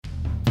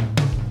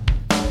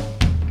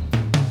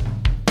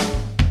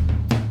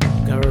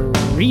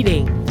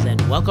Greetings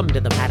and welcome to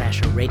the Matt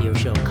Asher Radio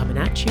Show, coming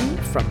at you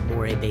from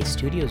Moray Bay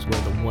Studios,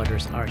 where the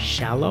waters are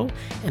shallow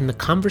and the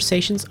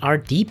conversations are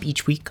deep.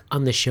 Each week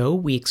on the show,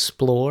 we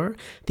explore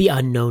the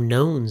unknown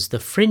knowns, the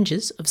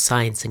fringes of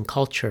science and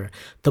culture,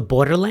 the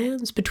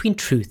borderlands between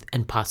truth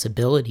and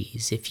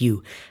possibilities. If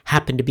you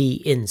happen to be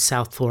in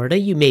South Florida,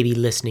 you may be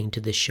listening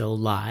to the show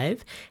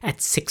live at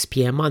 6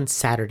 p.m. on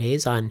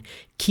Saturdays on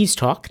Keys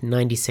Talk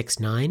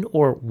 96.9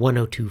 or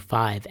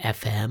 102.5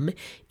 FM.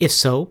 If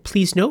so,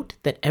 please note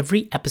that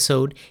every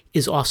episode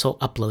is also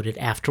uploaded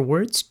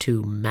afterwards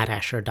to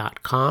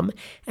mattasher.com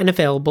and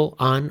available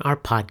on our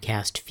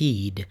podcast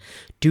feed.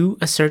 Do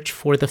a search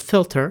for The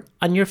Filter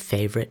on your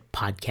favorite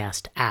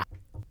podcast app.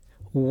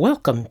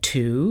 Welcome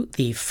to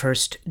the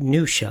first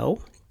new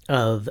show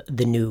of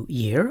the new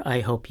year. I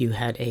hope you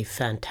had a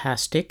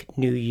fantastic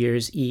New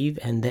Year's Eve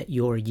and that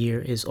your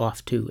year is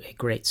off to a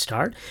great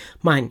start.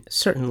 Mine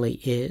certainly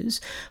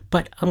is,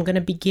 but I'm going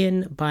to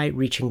begin by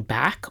reaching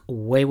back,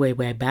 way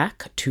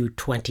back to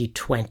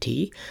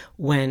 2020,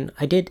 when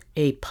I did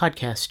a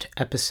podcast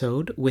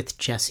episode with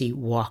Jesse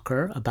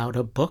Walker about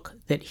a book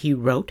that he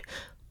wrote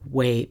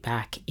way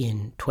back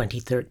in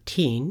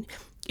 2013.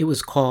 It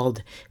was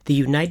called The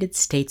United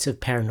States of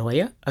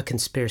Paranoia, a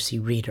Conspiracy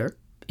Reader.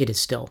 It is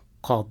still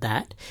called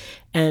that.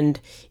 And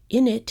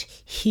in it,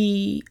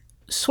 he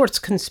sorts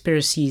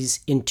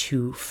conspiracies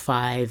into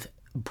 5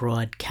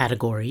 broad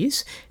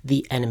categories: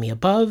 the enemy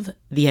above,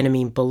 the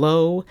enemy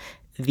below,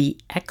 the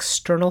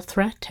external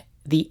threat,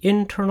 the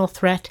internal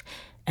threat,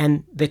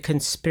 and the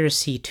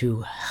conspiracy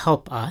to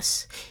help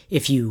us.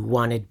 If you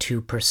wanted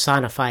to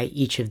personify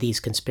each of these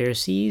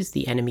conspiracies,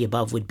 the enemy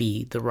above would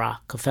be the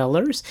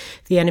Rockefellers,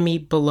 the enemy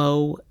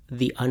below,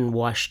 the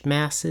unwashed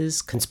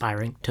masses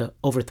conspiring to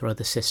overthrow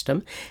the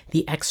system.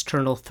 The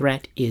external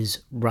threat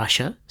is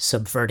Russia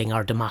subverting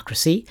our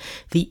democracy.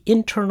 The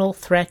internal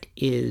threat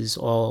is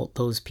all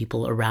those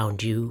people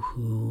around you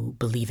who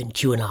believe in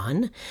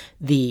QAnon.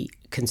 The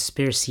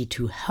conspiracy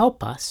to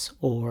help us,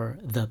 or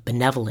the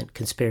benevolent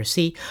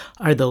conspiracy,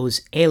 are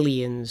those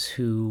aliens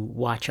who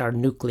watch our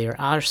nuclear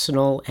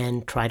arsenal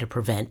and try to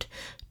prevent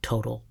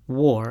total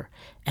war.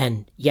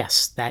 And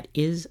yes, that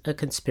is a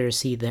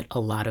conspiracy that a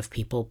lot of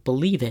people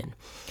believe in.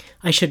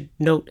 I should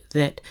note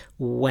that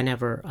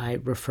whenever I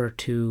refer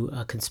to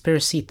a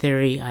conspiracy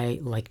theory, I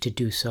like to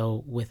do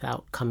so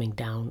without coming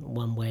down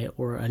one way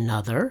or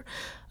another,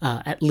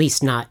 at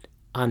least not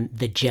on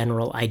the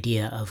general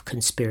idea of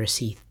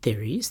conspiracy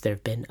theories. There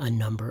have been a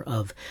number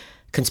of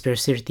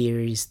conspiracy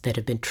theories that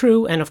have been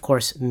true, and of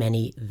course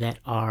many that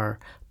are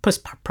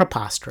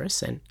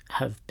preposterous and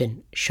have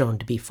been shown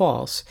to be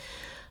false.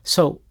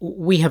 So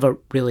we have a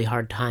really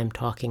hard time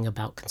talking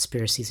about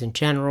conspiracies in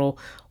general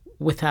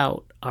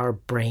without our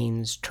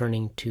brains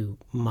turning to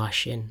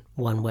mush in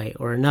one way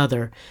or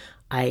another.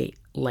 I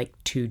like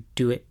to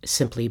do it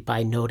simply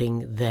by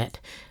noting that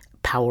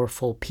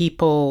powerful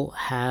people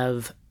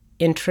have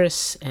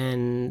interests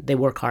and they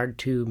work hard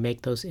to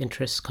make those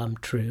interests come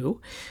true,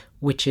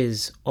 which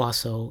is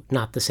also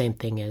not the same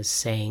thing as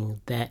saying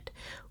that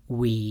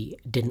we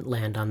didn't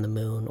land on the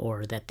moon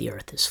or that the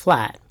earth is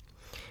flat.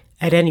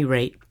 At any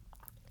rate,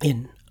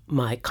 in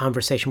my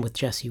conversation with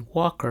Jesse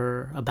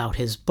Walker about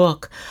his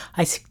book,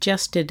 I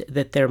suggested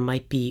that there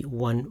might be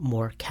one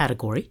more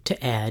category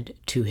to add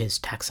to his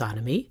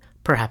taxonomy,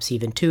 perhaps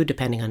even 2,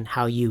 depending on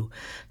how you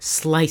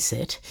slice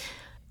it.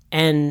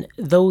 And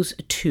those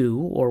 2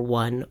 or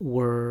 1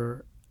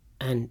 were,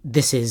 and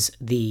this is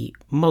the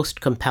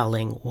most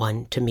compelling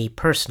one to me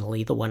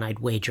personally, the one I'd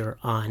wager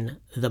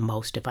on the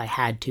most if I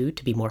had to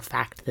be more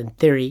fact than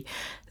theory.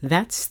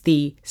 That's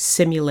the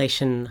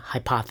simulation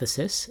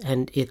hypothesis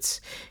and its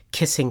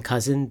kissing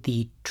cousin,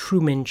 the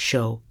Truman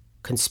Show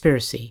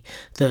conspiracy.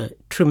 The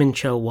Truman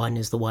Show one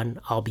is the one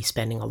I'll be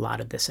spending a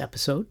lot of this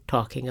episode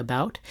talking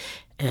about,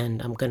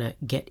 and I'm going to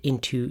get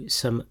into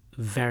some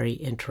very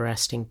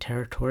interesting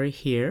territory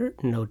here,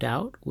 no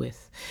doubt,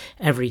 with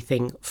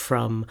everything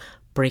from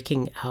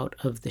breaking out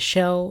of the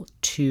shell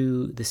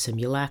to the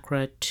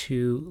simulacra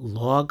to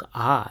log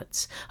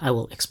odds. I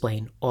will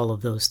explain all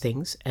of those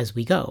things as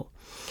we go.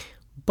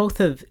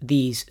 Both of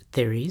these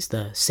theories,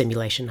 the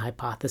simulation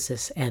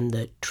hypothesis and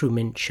the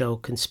Truman Show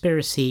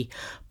conspiracy,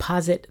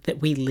 posit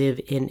that we live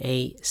in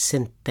a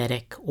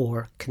synthetic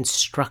or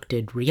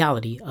constructed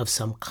reality of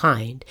some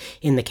kind.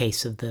 In the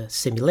case of the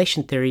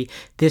simulation theory,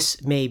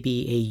 this may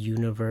be a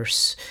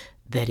universe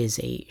that is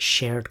a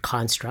shared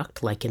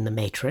construct, like in the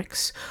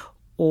Matrix,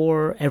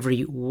 or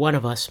every one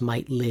of us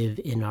might live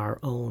in our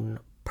own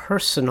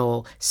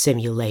personal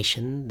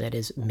simulation that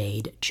is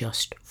made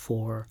just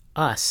for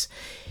us.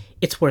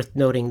 It's worth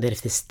noting that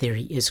if this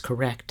theory is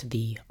correct,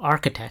 the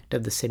architect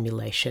of the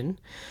simulation,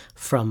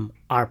 from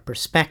our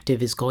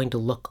perspective, is going to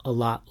look a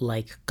lot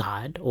like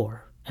God,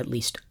 or at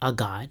least a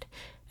god.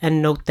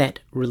 And note that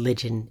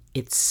religion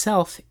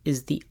itself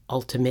is the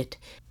ultimate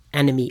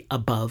enemy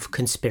above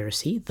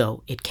conspiracy,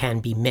 though it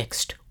can be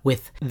mixed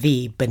with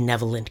the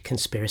benevolent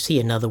conspiracy.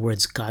 In other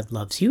words, God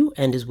loves you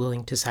and is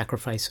willing to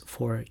sacrifice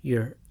for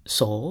your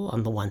soul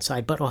on the one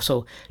side, but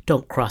also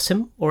don't cross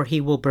him or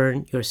he will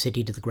burn your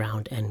city to the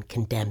ground and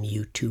condemn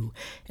you to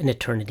an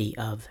eternity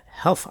of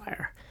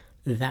hellfire.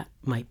 That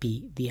might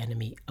be the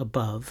enemy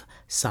above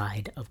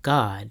side of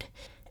God,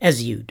 as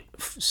viewed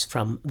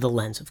from the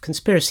lens of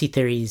conspiracy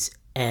theories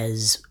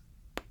as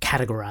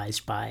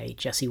categorized by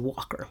Jesse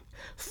Walker.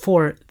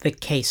 For the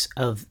case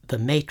of The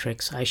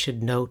Matrix, I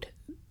should note,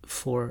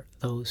 for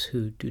those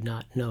who do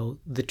not know,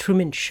 The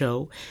Truman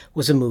Show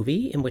was a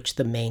movie in which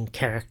the main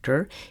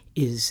character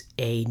is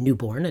a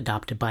newborn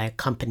adopted by a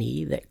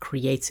company that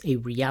creates a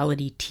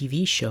reality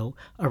TV show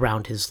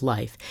around his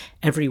life.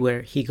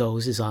 Everywhere he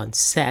goes is on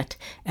set,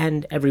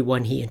 and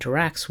everyone he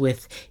interacts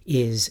with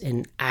is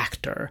an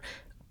actor.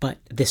 But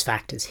this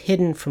fact is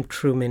hidden from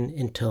Truman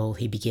until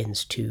he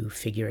begins to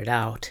figure it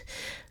out.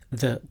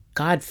 The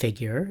God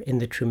figure in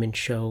The Truman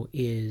Show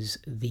is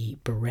the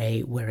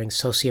beret-wearing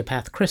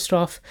sociopath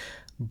Christoph,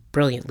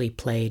 brilliantly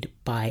played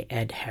by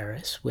Ed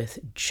Harris with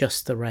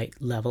just the right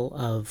level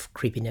of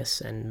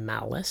creepiness and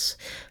malice.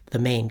 The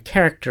main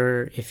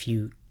character, if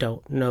you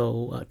don't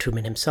know,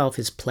 Truman himself,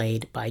 is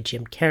played by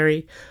Jim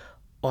Carrey.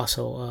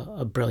 Also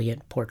a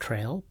brilliant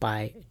portrayal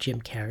by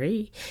Jim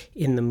Carrey.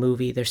 In the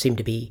movie, there seem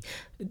to be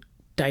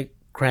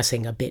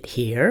digressing a bit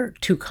here,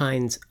 two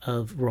kinds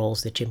of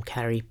roles that Jim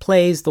Carrey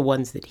plays, the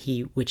ones that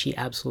which he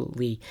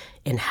absolutely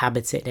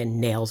inhabits it and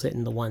nails it,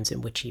 and the ones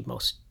in which he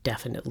most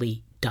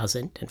definitely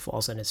doesn't and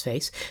falls on his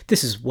face.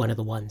 This is one of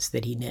the ones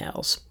that he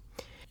nails.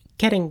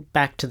 Getting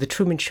back to The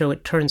Truman Show,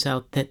 it turns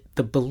out that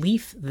the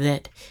belief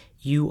that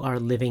you are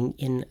living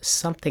in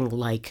something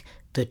like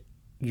the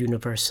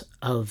universe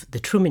of The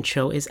Truman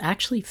Show is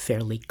actually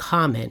fairly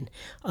common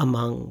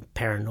among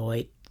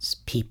paranoid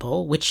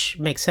people, which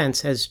makes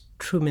sense as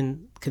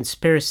Truman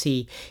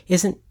conspiracy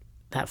isn't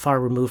that far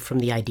removed from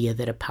the idea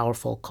that a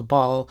powerful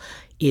cabal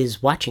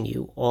is watching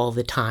you all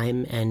the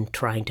time and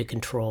trying to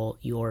control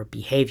your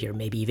behavior,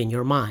 maybe even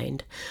your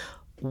mind.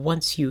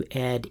 Once you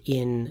add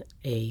in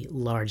a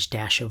large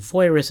dash of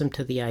voyeurism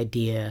to the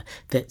idea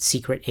that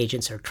secret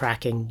agents are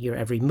tracking your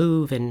every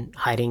move and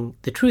hiding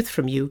the truth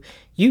from you,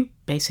 you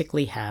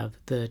basically have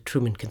the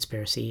Truman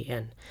conspiracy.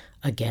 And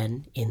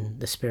again, in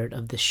the spirit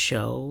of the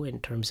show, in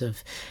terms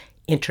of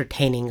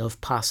entertaining of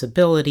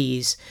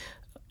possibilities,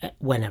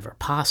 whenever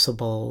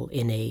possible,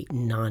 in a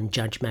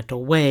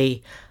non-judgmental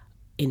way,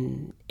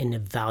 in an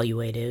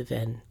evaluative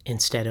and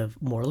instead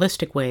of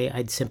moralistic way,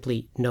 I'd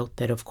simply note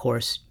that, of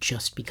course,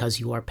 just because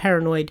you are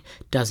paranoid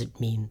doesn't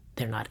mean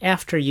they're not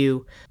after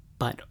you,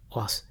 but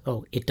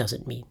also it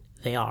doesn't mean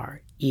they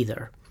are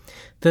either.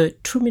 The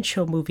Truman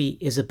Show movie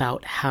is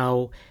about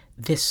how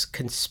this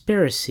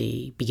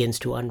conspiracy begins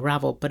to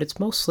unravel, but it's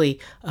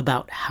mostly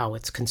about how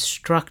it's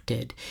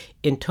constructed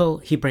until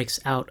he breaks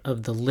out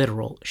of the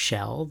literal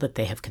shell that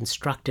they have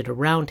constructed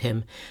around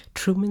him.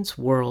 Truman's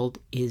world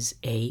is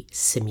a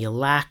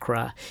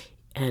simulacra,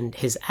 and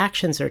his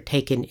actions are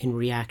taken in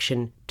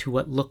reaction to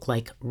what look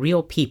like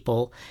real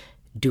people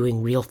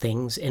doing real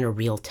things in a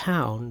real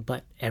town,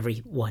 but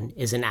everyone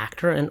is an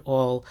actor, and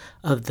all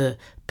of the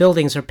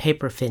buildings are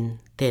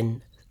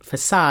paper-thin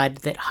facade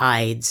that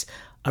hides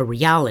a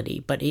reality,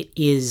 but it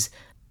is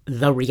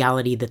the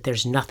reality that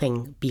there's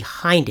nothing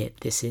behind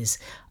it. This is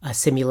a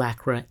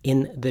simulacra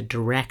in the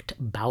direct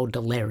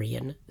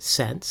Baudelarian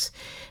sense.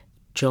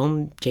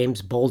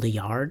 James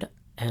Baudrillard,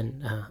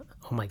 and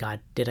oh my God,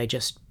 did I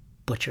just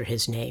butcher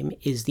his name,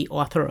 is the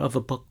author of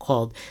a book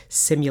called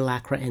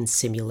Simulacra and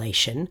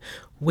Simulation,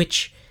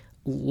 which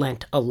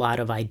lent a lot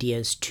of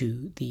ideas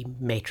to the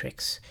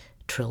Matrix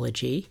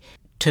trilogy.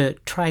 To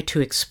try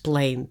to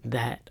explain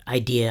that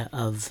idea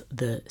of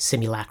the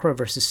simulacra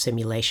versus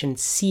simulation,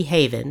 Sea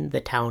Haven,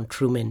 the town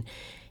Truman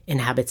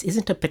inhabits,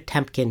 isn't a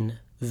Potemkin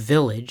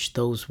village.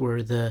 Those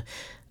were the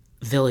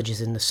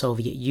villages in the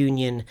Soviet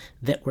Union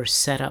that were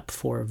set up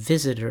for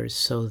visitors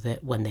so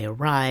that when they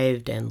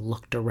arrived and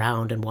looked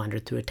around and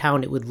wandered through a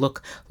town, it would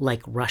look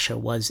like Russia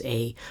was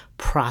a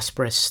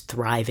prosperous,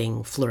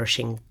 thriving,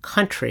 flourishing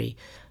country,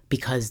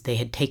 because they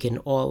had taken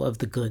all of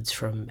the goods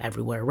from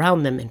everywhere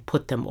around them and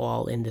put them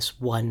all in this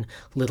one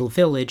little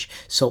village,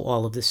 so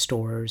all of the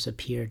stores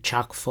appeared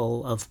chock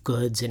full of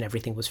goods and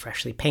everything was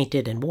freshly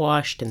painted and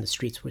washed and the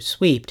streets were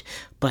swept.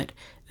 But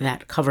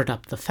that covered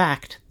up the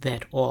fact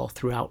that all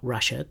throughout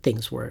Russia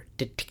things were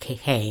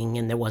decaying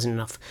and there wasn't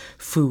enough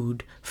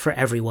food for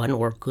everyone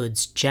or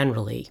goods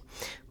generally.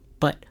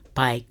 But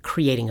by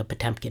creating a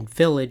Potemkin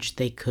village,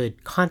 they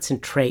could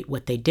concentrate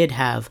what they did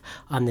have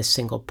on this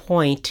single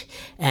point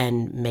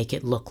and make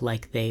it look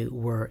like they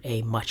were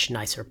a much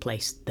nicer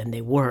place than they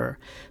were.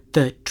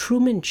 The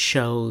Truman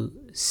Show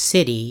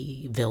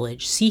city,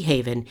 village, Sea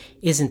Haven,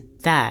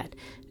 isn't that,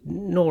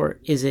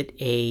 nor is it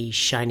a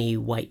shiny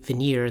white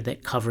veneer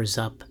that covers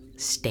up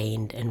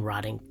stained and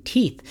rotting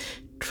teeth.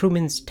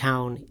 Truman's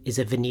town is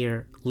a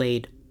veneer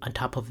laid on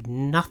top of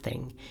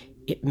nothing.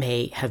 It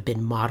may have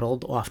been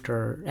modeled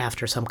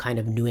after some kind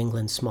of New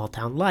England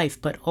small-town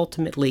life, but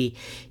ultimately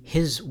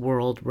his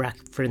world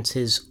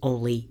references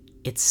only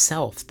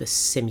itself. The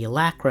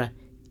simulacra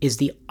is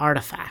the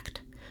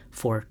artifact.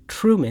 For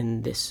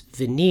Truman, this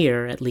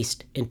veneer, at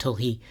least until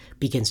he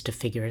begins to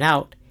figure it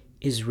out,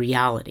 is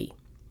reality.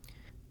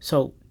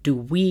 So do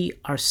we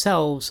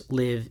ourselves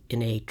live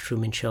in a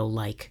Truman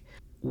Show-like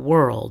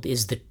world?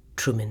 Is the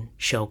Truman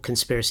Show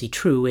conspiracy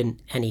true in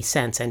any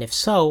sense? And if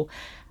so,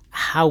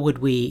 how would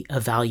we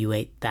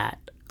evaluate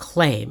that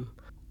claim?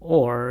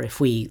 Or if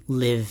we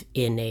live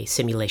in a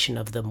simulation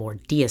of the more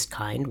deist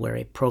kind, where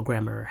a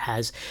programmer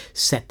has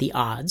set the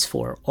odds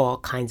for all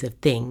kinds of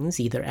things,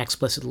 either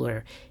explicitly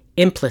or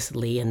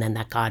implicitly, and then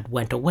that God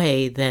went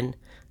away, then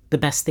the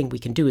best thing we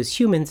can do as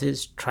humans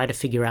is try to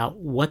figure out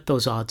what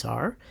those odds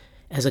are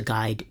as a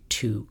guide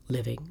to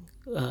living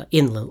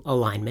in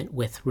alignment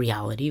with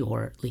reality,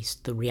 or at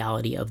least the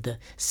reality of the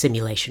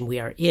simulation we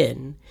are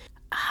in.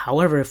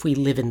 However, if we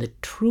live in the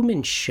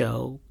Truman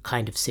Show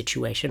kind of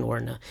situation, or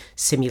in a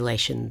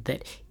simulation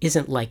that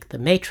isn't like the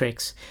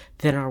Matrix,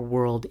 then our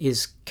world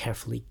is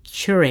carefully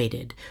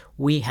curated.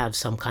 We have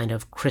some kind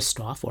of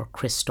Christoph or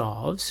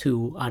Christovs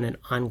who, on an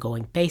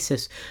ongoing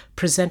basis,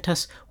 present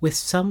us with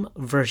some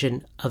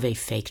version of a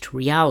faked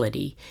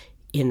reality.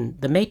 In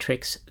the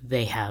Matrix,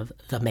 they have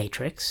the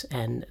Matrix,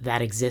 and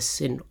that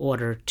exists in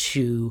order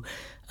to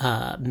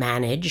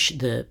manage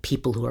the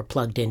people who are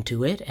plugged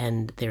into it,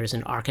 and there's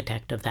an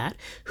architect of that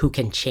who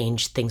can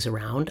change things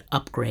around,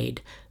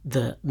 upgrade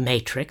the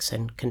Matrix,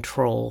 and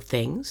control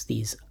things.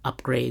 These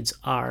upgrades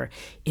are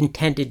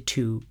intended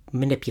to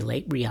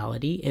manipulate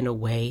reality in a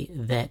way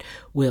that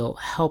will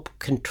help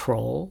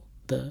control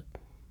the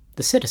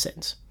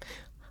citizens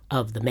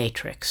of the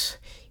Matrix.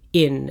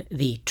 In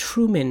the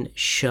Truman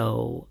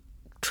Show,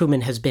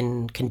 Truman has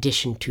been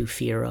conditioned to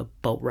fear a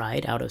boat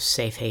ride out of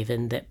safe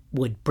haven that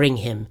would bring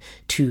him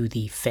to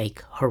the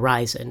fake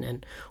horizon.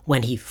 And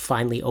when he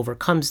finally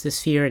overcomes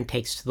this fear and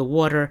takes to the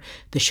water,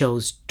 the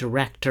show's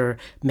director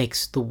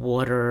makes the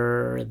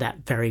water,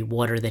 that very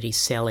water that he's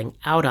sailing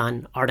out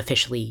on,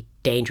 artificially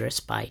dangerous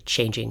by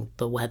changing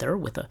the weather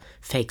with a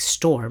fake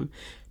storm.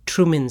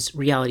 Truman's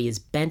reality is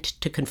bent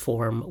to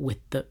conform with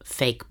the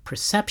fake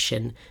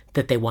perception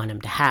that they want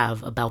him to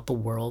have about the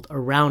world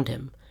around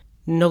him.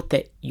 Note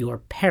that your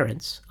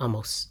parents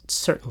almost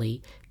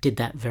certainly did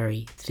that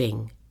very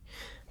thing.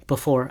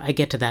 Before I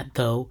get to that,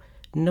 though,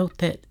 note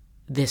that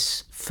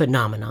this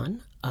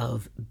phenomenon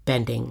of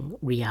bending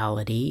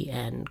reality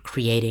and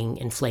creating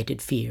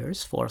inflated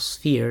fears, false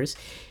fears,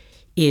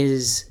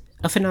 is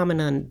a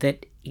phenomenon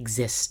that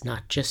exists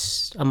not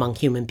just among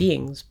human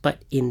beings,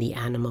 but in the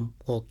animal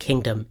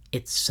kingdom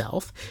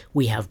itself.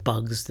 We have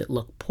bugs that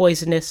look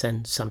poisonous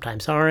and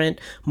sometimes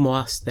aren't,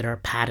 moths that are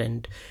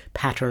patterned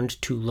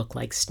to look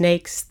like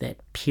snakes that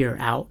peer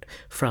out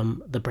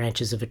from the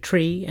branches of a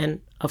tree,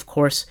 and of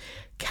course,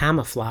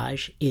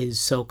 camouflage is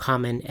so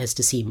common as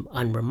to seem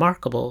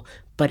unremarkable,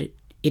 but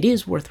it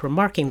is worth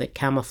remarking that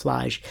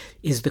camouflage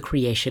is the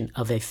creation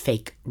of a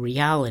fake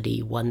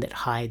reality, one that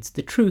hides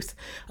the truth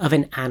of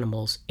an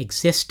animal's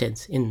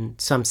existence. In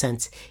some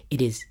sense, it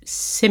is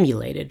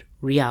simulated,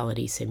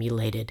 reality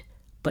simulated,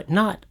 but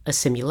not a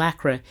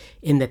simulacra,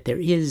 in that there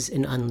is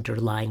an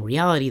underlying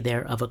reality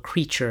there of a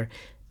creature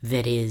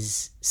that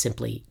is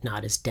simply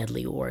not as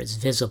deadly or as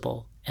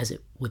visible as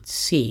it would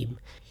seem.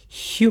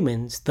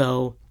 Humans,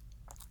 though,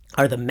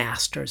 are the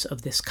masters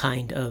of this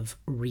kind of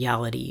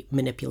reality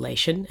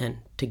manipulation. And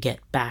to get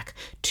back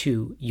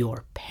to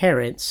your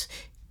parents,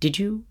 did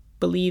you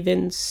believe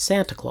in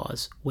Santa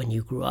Claus when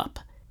you grew up?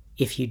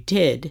 If you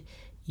did,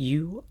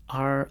 you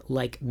are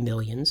like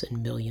millions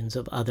and millions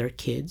of other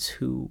kids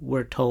who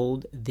were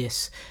told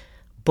this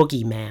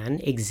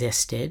boogeyman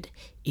existed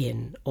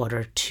in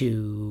order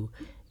to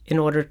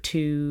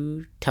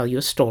tell you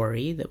a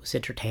story that was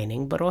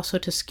entertaining, but also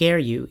to scare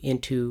you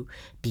into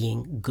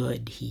being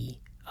good. He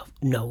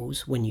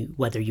knows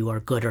whether you are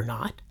good or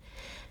not.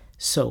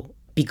 So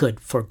be good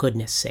for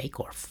goodness sake,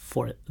 or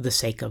for the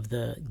sake of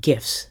the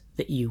gifts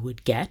that you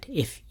would get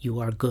if you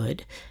are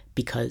good,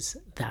 because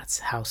that's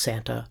how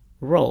Santa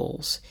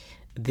rolls.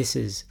 This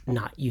is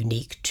not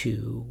unique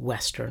to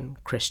Western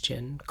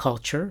Christian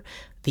culture.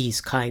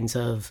 These kinds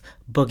of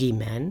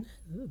boogeymen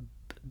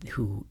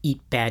who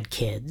eat bad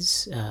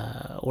kids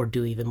or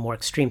do even more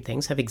extreme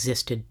things have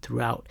existed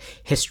throughout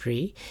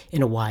history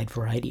in a wide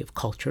variety of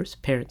cultures.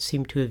 Parents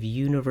seem to have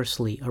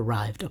universally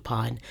arrived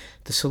upon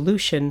the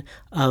solution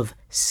of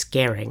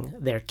scaring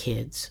their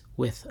kids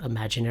with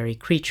imaginary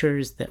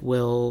creatures that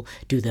will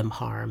do them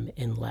harm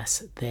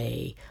unless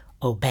they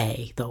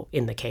obey, though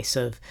in the case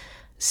of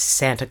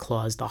Santa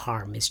Claus, the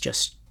harm is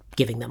just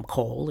giving them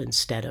coal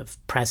instead of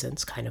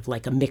presents, kind of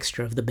like a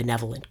mixture of the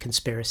benevolent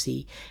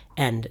conspiracy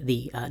and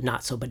the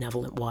not so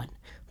benevolent one.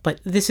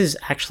 But this is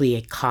actually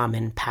a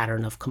common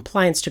pattern of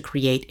compliance to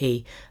create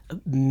a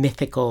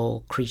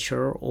mythical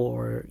creature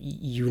or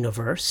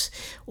universe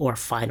or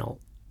final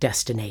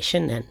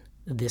destination. And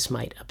this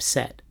might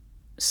upset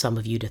some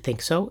of you to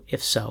think so.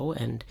 If so,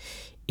 and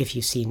if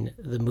you've seen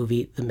the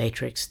movie The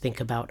Matrix, think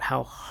about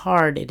how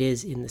hard it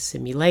is in the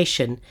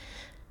simulation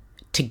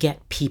to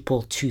get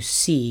people to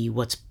see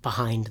what's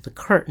behind the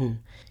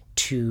curtain,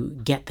 to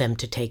get them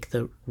to take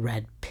the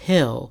red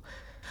pill.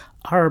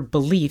 our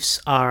beliefs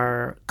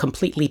are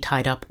completely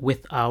tied up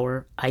with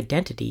our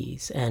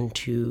identities, and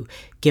to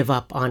give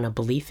up on a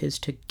belief is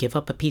to give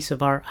up a piece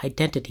of our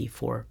identity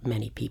for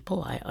many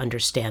people. I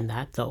understand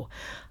that, though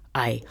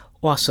I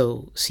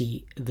also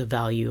see the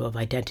value of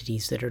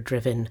identities that are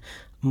driven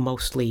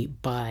mostly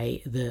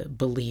by the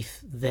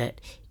belief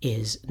that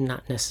is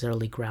not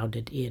necessarily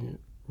grounded in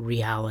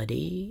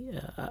reality,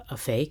 a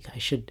fake. I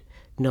should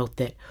note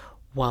that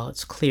while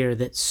it's clear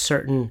that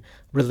certain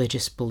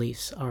religious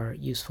beliefs are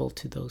useful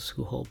to those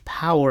who hold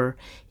power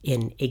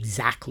in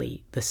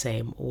exactly the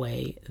same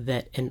way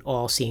that an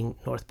all-seeing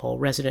North Pole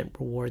resident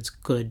rewards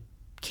good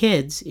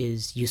kids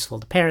is useful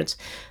to parents,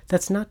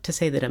 that's not to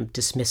say that I'm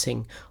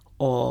dismissing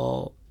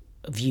all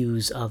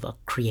views of a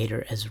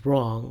creator as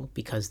wrong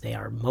because they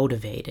are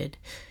motivated.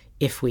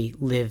 If we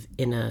live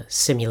in a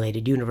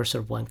simulated universe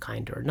of one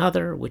kind or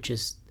another, which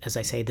is, as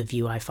I say, the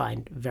view I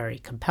find very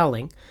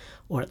compelling,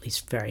 or at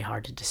least very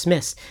hard to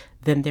dismiss,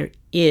 then there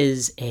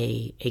is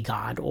a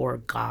god or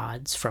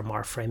gods from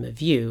our frame of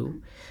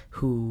view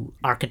who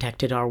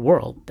architected our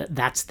world.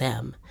 That's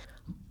them.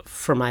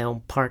 For my own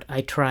part,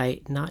 I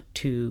try not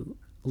to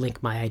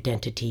link my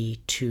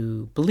identity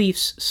to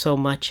beliefs so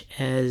much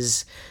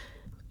as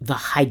the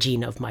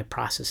hygiene of my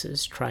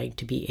processes, trying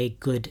to be a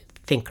good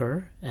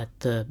thinker at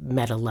the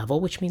meta level,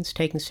 which means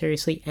taking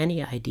seriously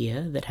any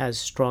idea that has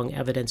strong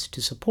evidence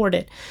to support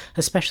it,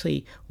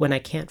 especially when I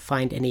can't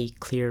find any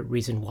clear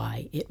reason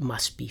why it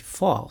must be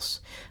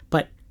false.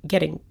 But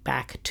getting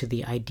back to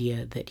the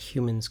idea that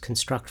humans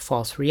construct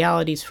false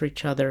realities for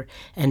each other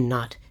and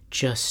not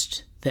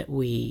just that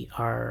we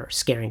are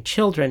scaring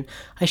children,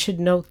 I should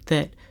note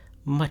that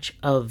much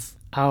of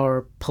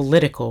our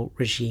political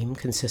regime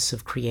consists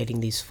of creating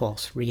these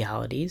false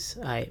realities.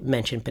 I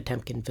mentioned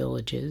Potemkin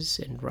Villages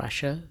in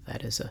Russia.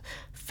 That is a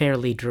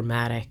fairly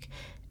dramatic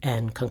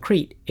and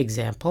concrete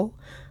example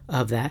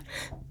of that.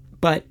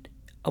 But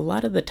a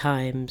lot of the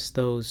times,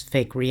 those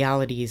fake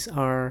realities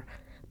are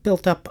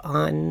built up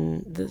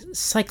on the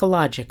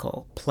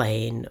psychological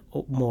plane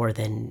more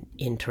than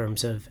in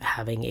terms of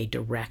having a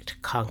direct,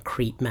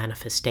 concrete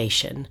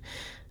manifestation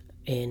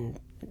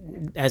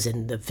as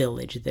in the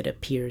village that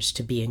appears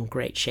to be in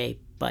great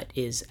shape, but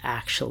is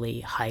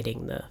actually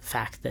hiding the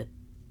fact that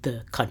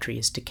the country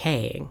is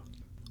decaying.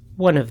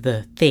 One of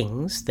the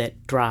things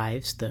that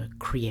drives the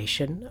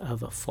creation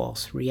of a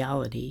false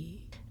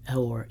reality,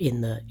 or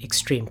in the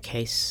extreme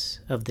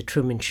case of the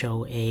Truman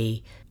Show,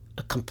 a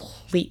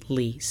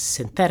completely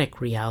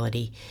synthetic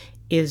reality,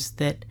 is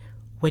that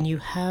when you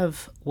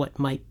have what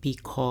might be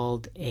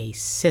called a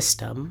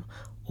system,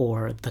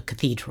 or the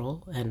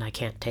cathedral, and I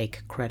can't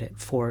take credit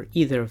for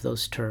either of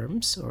those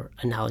terms or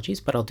analogies,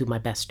 but I'll do my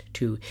best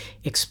to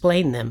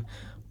explain them.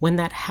 When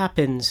that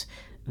happens,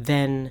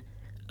 then,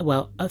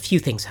 well, a few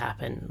things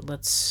happen.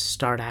 Let's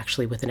start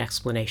actually with an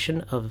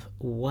explanation of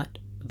what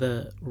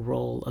the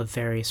role of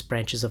various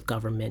branches of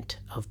government,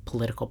 of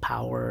political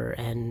power,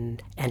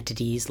 and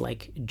entities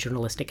like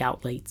journalistic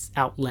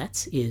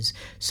outlets is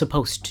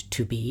supposed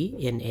to be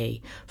in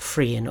a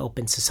free and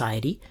open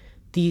society.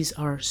 These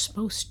are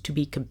supposed to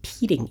be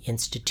competing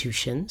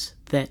institutions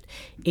that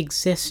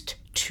exist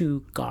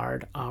to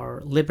guard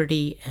our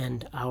liberty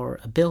and our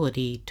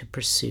ability to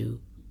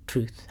pursue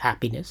truth,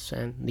 happiness,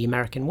 and the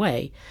American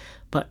way.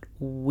 But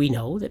we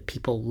know that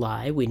people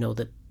lie. We know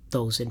that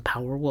those in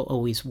power will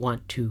always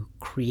want to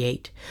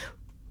create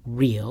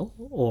real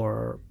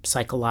or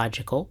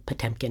psychological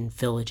Potemkin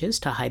villages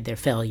to hide their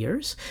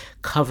failures,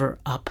 cover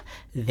up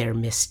their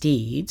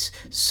misdeeds.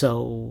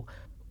 So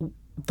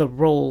the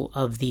role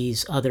of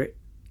these other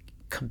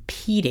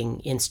competing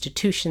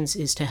institutions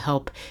is to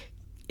help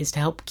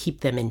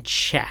keep them in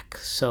check.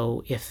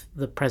 So if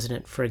the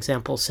president, for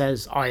example,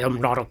 says, "I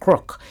am not a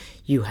crook,"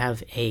 you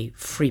have a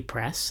free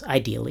press,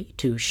 ideally,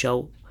 to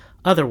show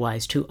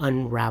otherwise, to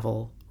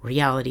unravel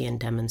reality and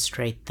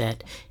demonstrate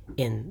that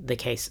in the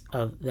case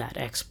of that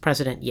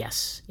ex-president,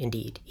 yes,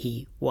 indeed,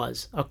 he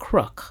was a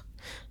crook,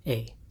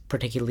 a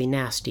particularly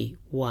nasty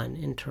one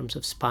in terms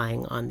of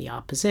spying on the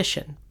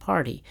opposition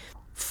party.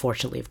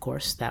 Fortunately, of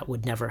course, that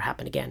would never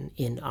happen again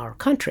in our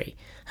country.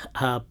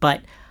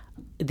 But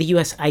the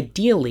U.S.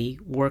 ideally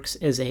works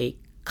as a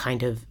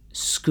kind of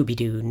Scooby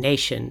Doo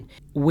nation.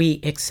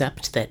 We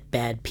accept that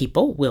bad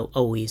people will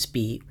always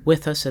be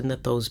with us and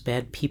that those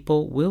bad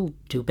people will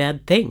do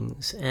bad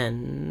things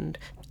and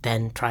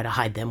then try to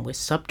hide them with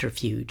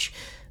subterfuge.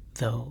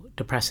 Though,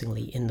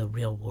 depressingly, in the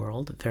real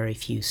world, very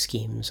few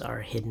schemes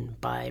are hidden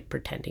by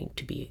pretending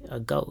to be a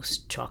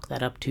ghost. Chalk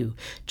that up to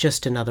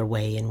just another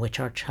way in which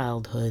our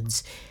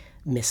childhoods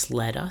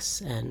misled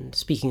us. And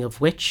speaking of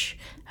which,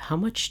 how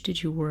much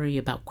did you worry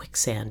about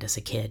quicksand as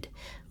a kid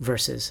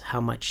versus how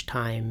much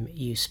time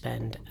you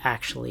spend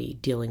actually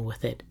dealing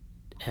with it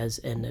as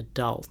an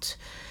adult?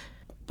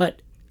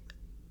 But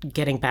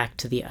getting back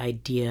to the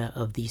idea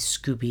of the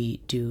Scooby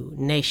Doo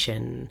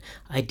nation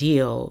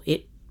ideal,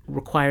 it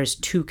requires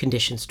two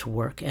conditions to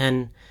work,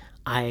 and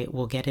I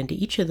will get into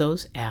each of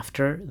those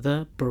after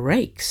the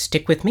break.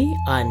 Stick with me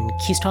on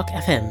Keystalk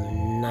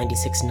FM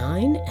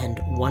 96.9 and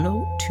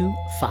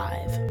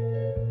 102.5.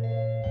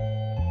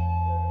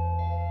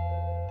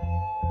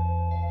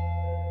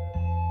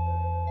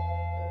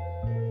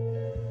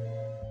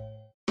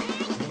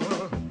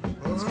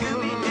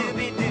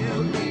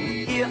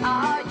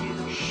 are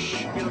you?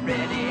 Shh, you're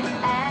ready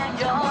and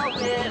you're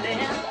willing.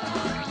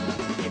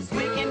 Yes,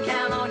 we can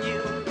count on you,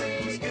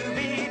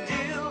 Scooby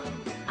Doo.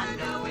 I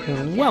know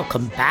we'll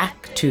Welcome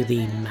back to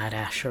the Matt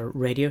Asher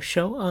radio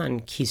show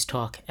on Keys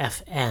Talk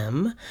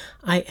FM.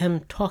 I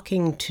am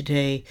talking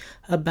today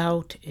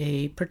about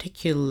a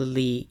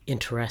particularly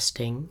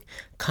interesting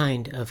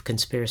kind of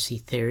conspiracy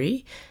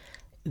theory,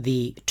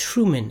 the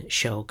Truman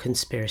Show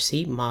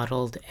conspiracy,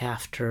 modeled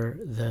after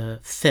the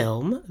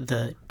film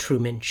The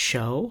Truman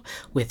Show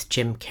with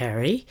Jim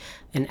Carrey,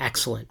 an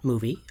excellent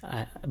movie,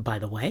 by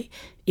the way.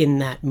 In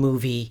that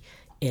movie,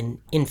 an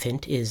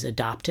infant is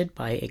adopted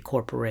by a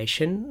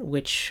corporation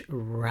which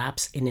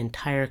wraps an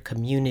entire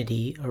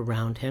community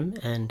around him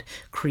and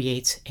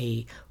creates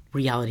a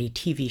reality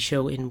TV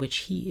show in which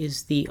he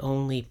is the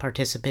only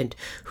participant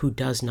who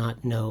does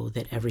not know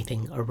that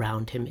everything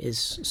around him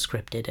is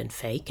scripted and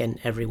fake, and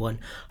everyone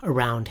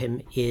around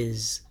him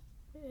is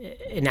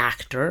an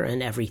actor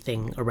and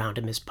everything around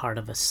him is part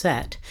of a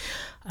set.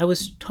 I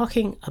was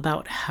talking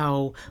about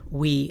how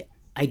we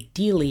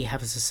ideally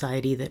have a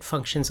society that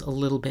functions a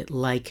little bit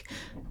like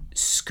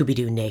Scooby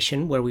Doo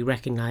Nation, where we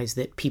recognize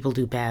that people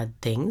do bad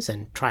things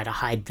and try to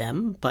hide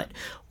them, but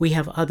we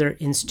have other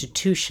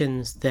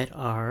institutions that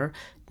are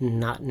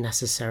not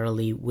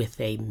necessarily with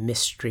a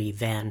mystery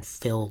van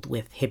filled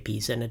with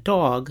hippies and a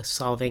dog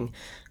solving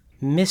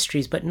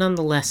mysteries, but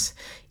nonetheless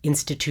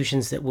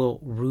institutions that will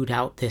root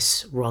out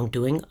this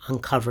wrongdoing,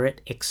 uncover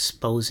it,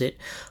 expose it,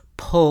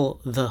 pull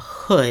the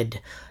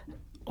hood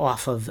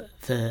off of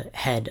the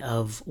head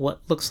of what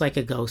looks like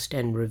a ghost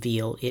and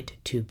reveal it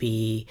to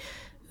be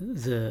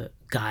the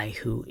guy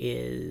who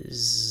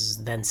is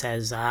then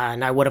says,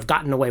 and I would have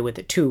gotten away with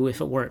it too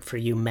if it weren't for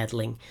you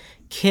meddling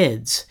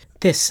kids.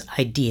 This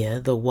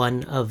idea, the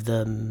one of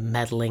the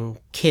meddling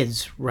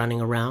kids running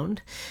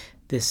around,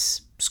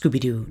 this Scooby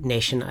Doo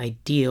Nation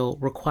ideal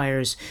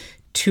requires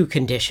two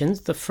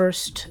conditions. The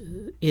first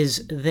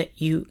is that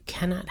you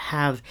cannot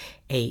have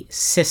a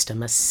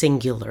system, a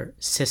singular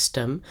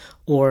system,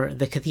 or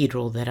the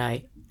cathedral that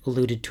I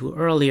alluded to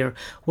earlier,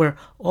 where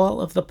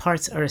all of the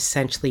parts are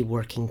essentially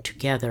working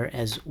together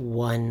as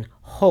one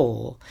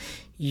whole.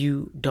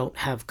 You don't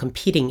have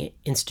competing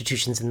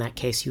institutions in that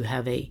case. You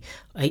have a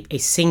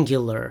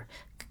singular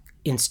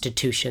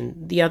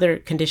institution. The other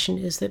condition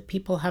is that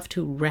people have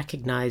to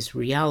recognize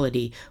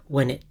reality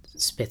when it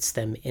spits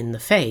them in the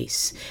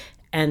face.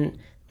 And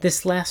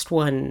this last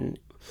one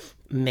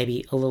may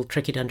be a little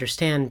tricky to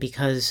understand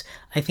because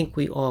I think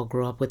we all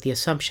grow up with the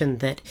assumption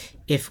that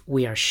if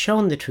we are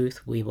shown the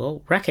truth, we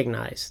will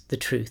recognize the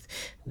truth.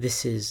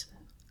 This is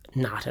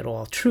not at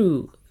all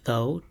true,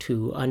 though,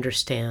 to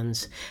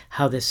understand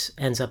how this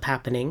ends up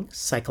happening,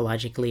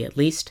 psychologically at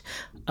least.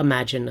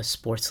 Imagine a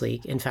sports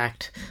league. In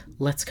fact,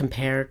 let's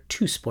compare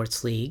two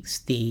sports leagues,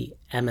 the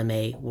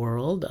MMA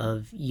world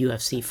of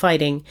UFC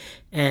fighting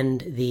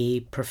and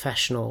the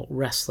professional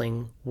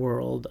wrestling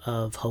world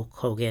of Hulk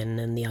Hogan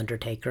and The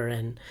Undertaker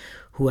and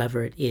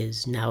whoever it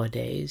is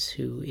nowadays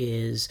who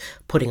is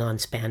putting on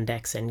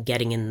spandex and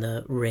getting in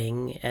the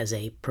ring as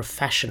a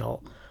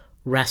professional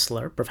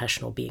wrestler,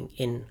 professional being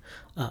in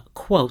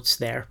quotes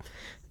there.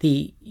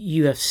 The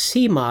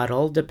UFC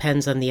model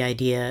depends on the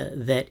idea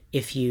that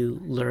if you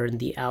learn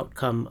the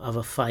outcome of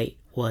a fight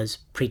was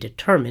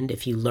predetermined,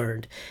 if you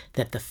learned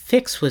that the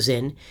fix was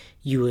in,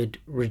 you would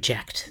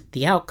reject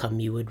the outcome.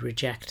 You would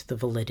reject the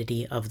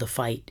validity of the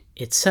fight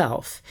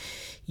itself.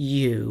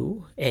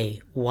 You,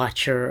 a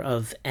watcher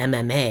of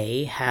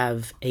MMA,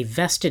 have a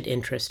vested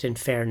interest in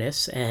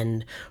fairness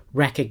and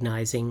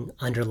recognizing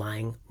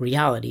underlying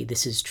reality.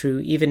 This is true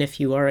even if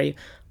you are a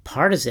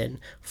partisan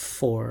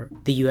for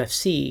the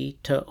UFC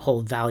to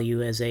hold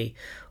value as a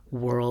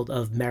world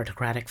of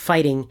meritocratic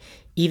fighting.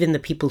 Even the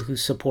people who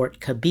support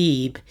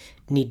Khabib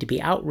need to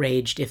be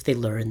outraged if they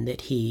learn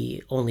that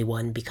he only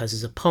won because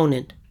his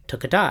opponent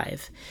took a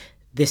dive.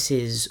 This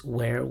is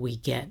where we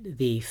get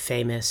the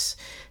famous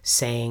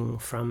saying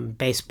from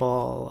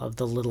baseball of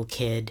the little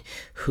kid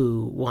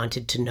who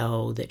wanted to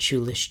know that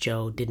Shoeless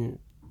Joe didn't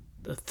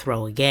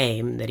throw a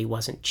game, that he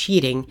wasn't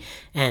cheating,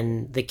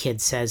 and the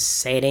kid says,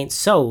 "Say it ain't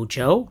so,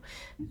 Joe."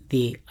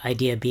 The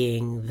idea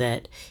being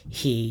that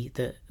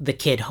the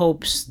kid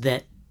hopes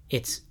that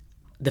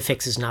the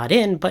fix is not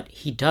in, but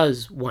he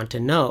does want to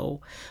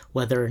know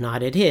whether or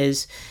not it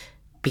is,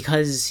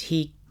 because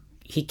he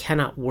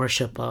cannot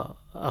worship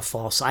a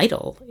false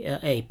idol,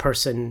 a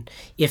person,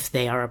 if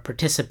they are a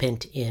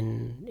participant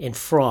in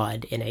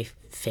fraud, in a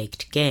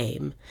faked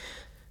game.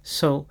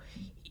 So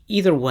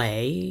either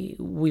way,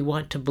 we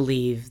want to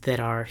believe that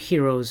our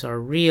heroes are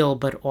real,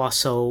 but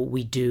also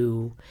we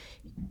do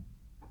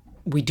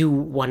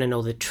want to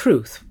know the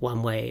truth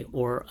one way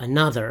or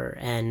another,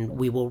 and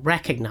we will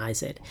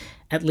recognize it.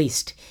 At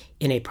least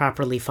in a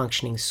properly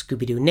functioning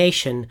Scooby-Doo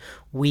Nation,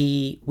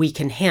 we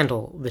can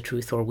handle the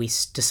truth, or we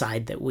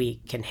decide that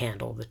we can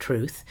handle the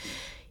truth.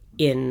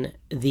 In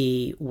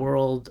the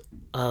world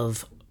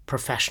of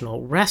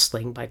professional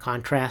wrestling, by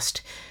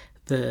contrast,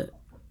 the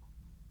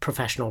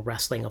professional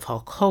wrestling of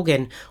Hulk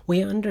Hogan,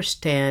 we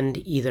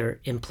understand either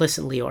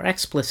implicitly or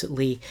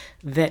explicitly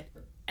that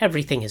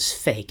everything is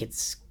fake.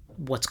 It's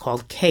what's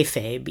called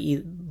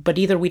kayfabe, but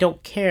either we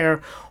don't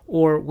care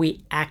or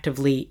we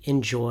actively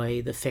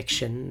enjoy the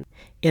fiction.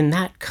 In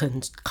that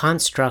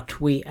construct,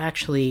 we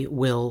actually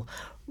will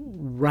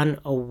run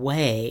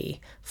away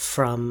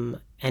from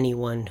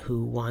anyone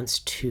who wants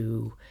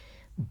to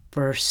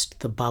burst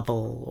the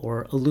bubble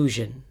or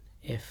illusion.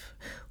 If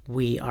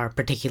we are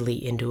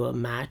particularly into a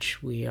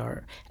match, we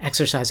are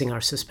exercising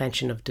our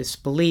suspension of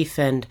disbelief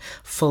and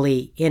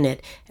fully in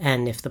it.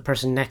 And if the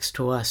person next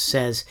to us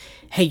says,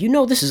 hey,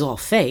 this is all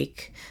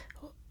fake,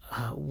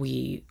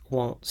 we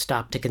won't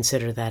stop to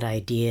consider that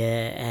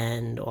idea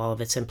and all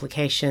of its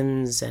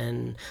implications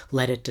and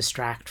let it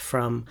distract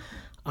from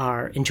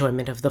our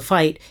enjoyment of the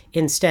fight.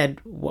 Instead,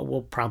 what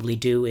we'll probably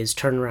do is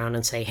turn around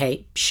and say,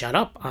 hey, shut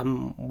up,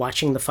 I'm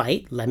watching the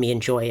fight, let me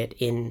enjoy it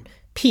in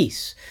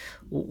peace.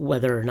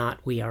 Whether or not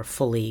we are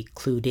fully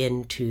clued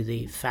into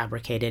the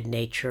fabricated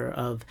nature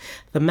of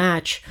the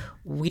match,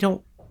 we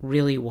don't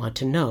really want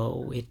to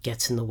know. It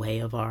gets in the way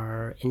of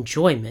our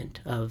enjoyment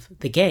of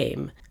the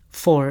game.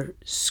 For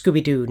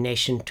Scooby Doo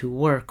Nation to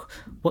work,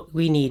 what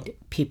we need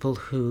people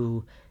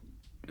who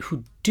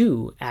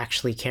do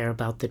actually care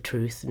about the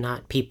truth,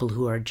 not people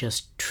who are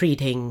just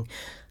treating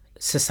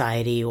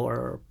society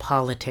or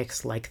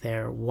politics like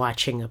they're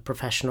watching a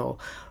professional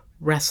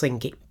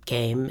wrestling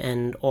game,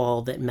 and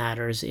all that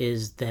matters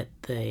is that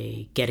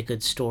they get a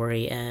good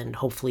story and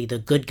hopefully the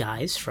good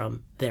guys,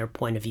 from their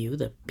point of view,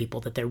 the people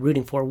that they're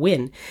rooting for,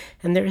 win.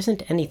 And there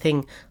isn't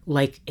anything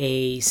like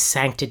a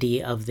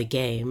sanctity of the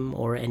game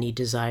or any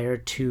desire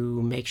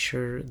to make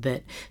sure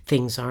that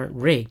things aren't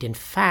rigged. In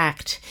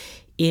fact,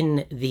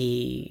 in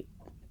the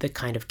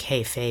kind of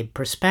kayfabe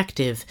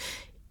perspective,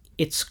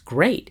 it's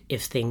great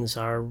if things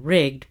are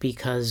rigged,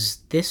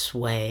 because this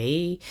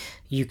way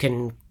you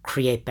can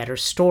create better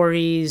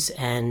stories,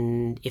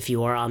 and if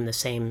you are on the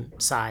same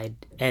side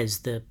as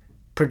the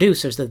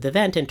producers of the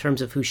event in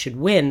terms of who should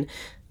win,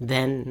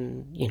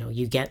 then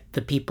you get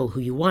the people who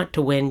you want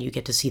to win, you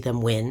get to see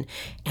them win,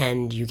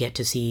 and you get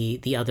to see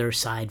the other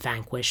side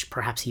vanquished,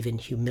 perhaps even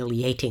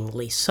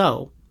humiliatingly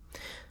so.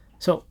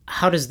 So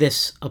how does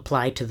this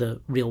apply to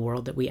the real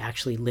world that we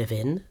actually live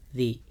in?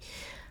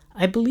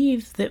 I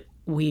believe that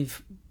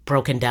we've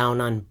broken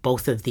down on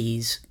both of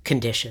these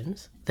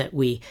conditions, that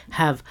we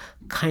have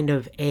kind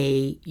of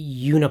a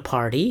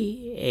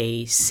uniparty,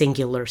 a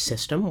singular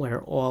system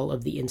where all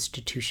of the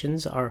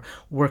institutions are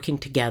working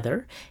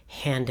together,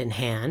 hand in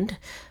hand,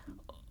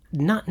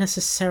 not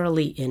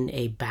necessarily in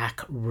a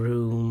back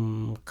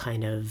room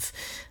kind of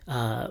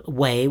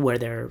way where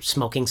they're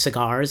smoking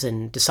cigars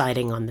and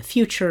deciding on the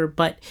future,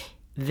 but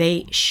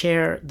they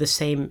share the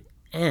same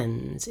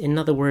ends. In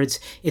other words,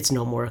 it's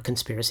no more a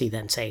conspiracy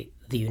than, say,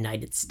 the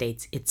United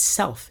States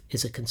itself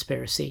is a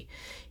conspiracy.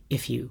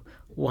 If you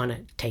want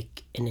to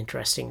take an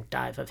interesting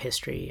dive of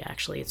history,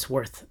 actually, it's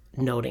worth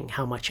noting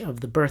how much of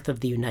the birth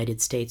of the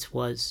United States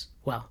was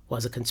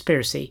a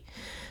conspiracy.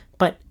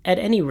 But at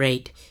any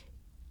rate,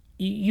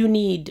 you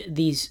need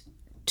these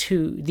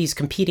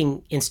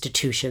competing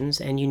institutions,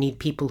 and you need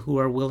people who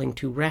are willing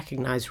to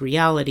recognize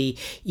reality,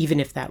 even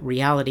if that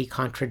reality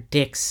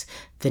contradicts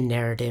the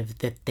narrative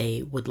that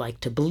they would like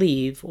to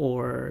believe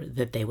or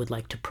that they would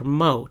like to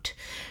promote.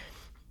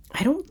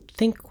 I don't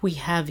think we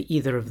have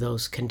either of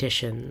those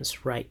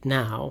conditions right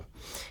now.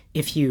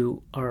 If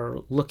you are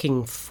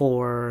looking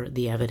for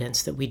the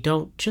evidence that we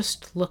don't,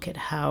 just look at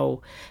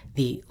how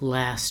the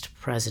last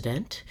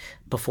president,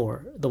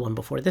 before the one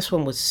before this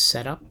one, was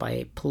set up by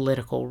a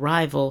political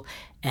rival,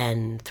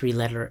 and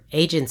three-letter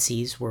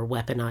agencies were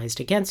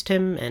weaponized against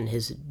him, and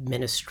his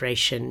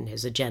administration,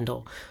 his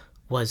agenda,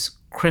 was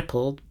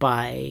crippled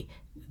by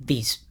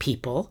these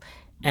people,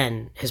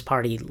 and his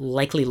party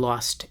likely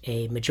lost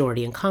a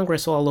majority in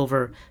Congress, all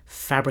over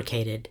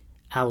fabricated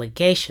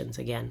allegations,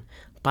 again,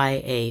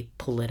 by a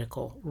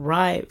political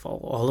rival.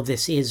 All of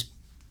this is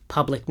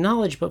public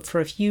knowledge, but for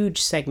a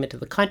huge segment of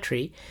the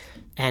country,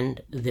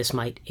 and this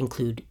might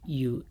include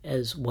you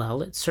as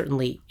well, it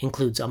certainly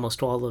includes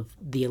almost all of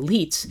the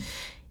elites,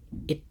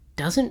 it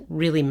doesn't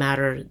really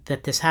matter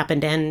that this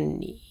happened,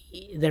 and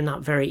they're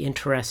not very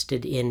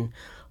interested in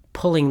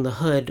pulling the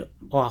hood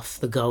off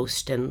the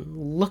ghost and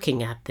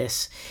looking at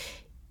this.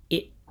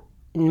 It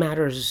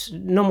matters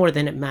no more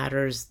than it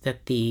matters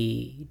that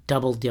the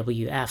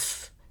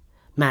WWF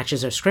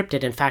matches are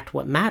scripted. In fact,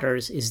 what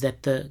matters is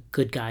that the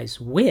good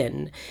guys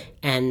win,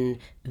 and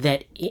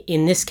that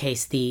in this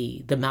case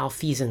the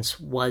malfeasance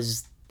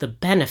was the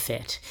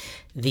benefit,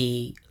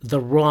 the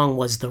wrong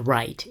was the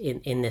right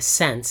in this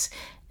sense,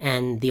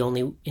 and the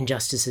only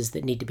injustices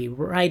that need to be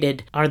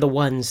righted are the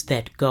ones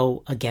that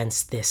go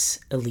against this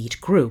elite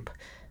group.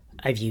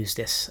 I've used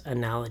this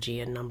analogy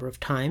a number of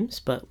times,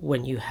 but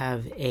when you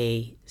have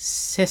a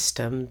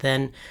system,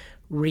 then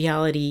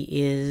reality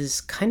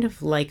is kind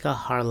of like a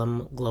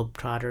Harlem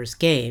Globetrotters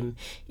game.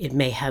 It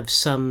may have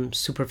some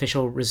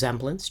superficial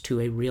resemblance to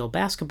a real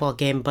basketball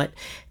game, but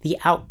the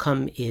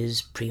outcome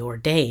is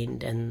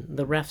preordained, and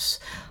the refs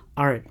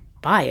aren't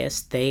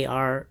biased. They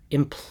are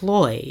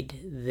employed.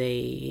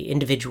 The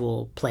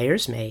individual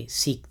players may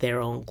seek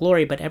their own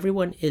glory, but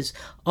everyone is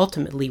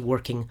ultimately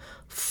working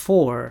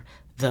for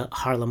the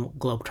Harlem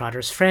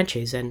Globetrotters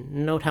franchise. And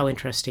note how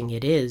interesting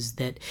it is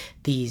that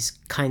these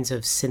kinds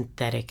of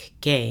synthetic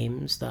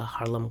games, the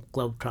Harlem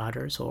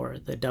Globetrotters or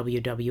the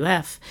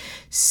WWF,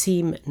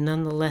 seem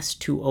nonetheless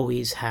to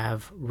always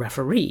have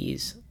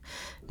referees,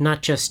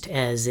 not just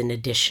as an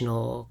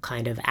additional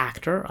kind of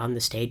actor on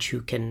the stage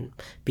who can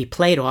be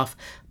played off,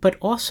 but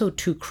also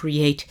to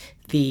create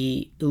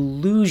the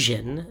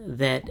illusion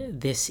that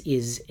this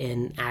is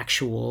an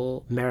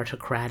actual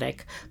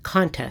meritocratic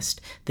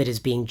contest that is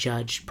being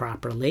judged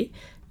properly.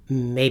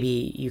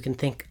 Maybe you can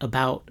think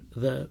about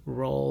the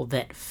role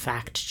that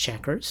fact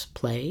checkers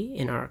play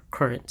in our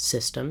current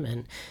system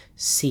and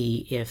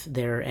see if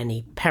there are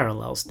any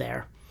parallels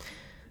there.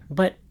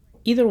 But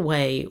either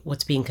way,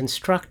 what's being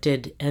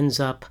constructed ends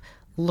up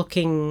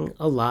looking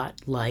a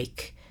lot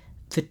like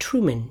the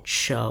Truman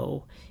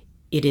Show.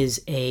 It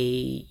is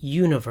a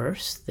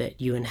universe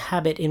that you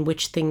inhabit in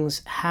which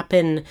things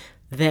happen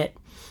that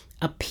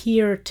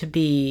appear to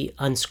be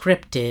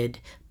unscripted,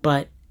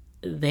 but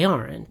they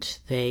aren't.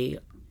 The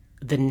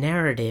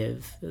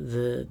narrative,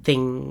 the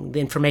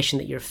information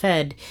that you're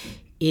fed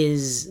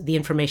is the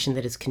information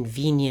that is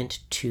convenient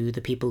to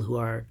the people who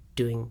are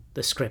doing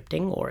the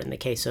scripting, or in the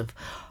case of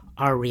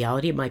our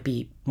reality, it might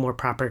be more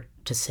proper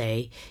to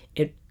say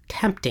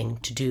attempting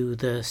to do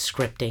the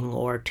scripting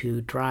or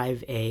to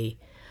drive a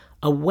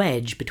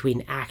wedge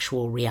between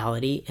actual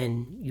reality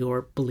and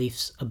your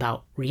beliefs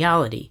about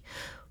reality.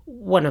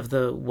 One of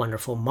the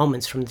wonderful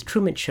moments from the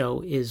Truman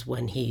Show is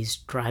when he's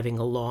driving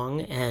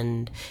along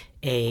and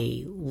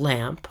a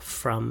lamp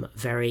from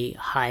very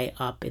high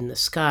up in the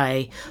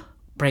sky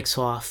breaks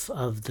off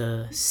of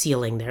the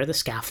ceiling there, the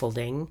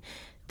scaffolding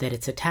that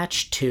it's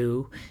attached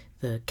to,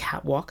 the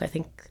catwalk, I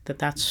think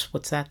that's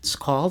what that's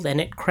called, and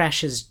it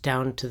crashes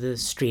down to the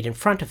street in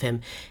front of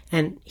him,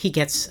 and he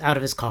gets out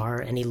of his car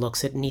and he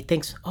looks at it and he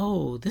thinks,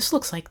 oh, this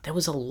looks like there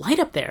was a light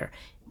up there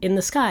in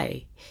the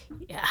sky.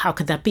 How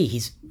could that be?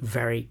 He's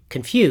very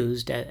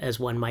confused,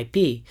 as one might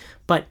be.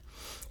 But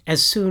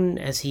as soon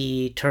as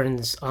he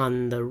turns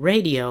on the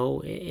radio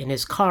in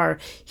his car,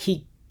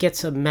 he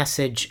gets a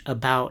message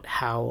about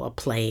how a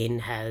plane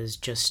has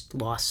just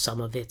lost some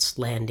of its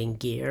landing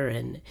gear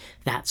and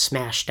that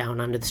smashed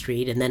down onto the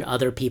street, and then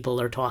other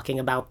people are talking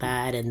about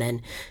that, and then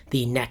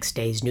the next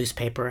day's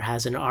newspaper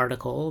has an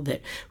article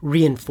that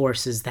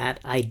reinforces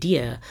that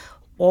idea.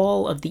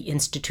 All of the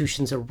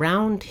institutions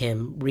around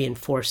him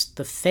reinforced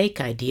the fake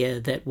idea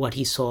that what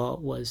he saw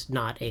was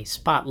not a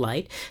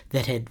spotlight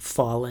that had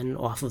fallen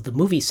off of the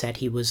movie set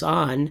he was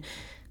on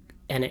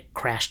and it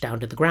crashed down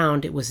to the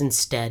ground. It was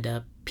instead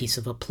a piece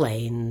of a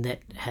plane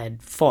that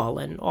had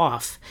fallen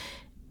off.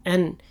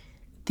 And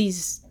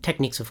these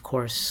techniques, of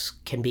course,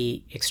 can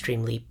be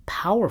extremely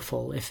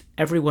powerful if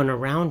everyone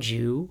around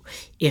you,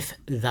 if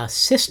the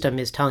system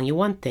is telling you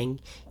one thing,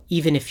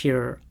 even if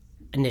your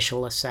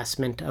initial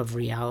assessment of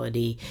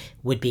reality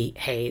would be,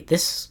 hey,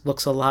 this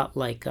looks a lot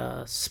like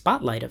a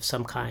spotlight of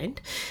some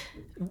kind,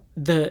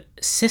 the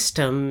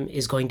system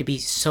is going to be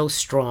so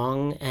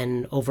strong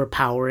and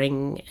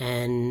overpowering,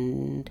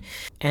 and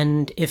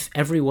if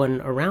everyone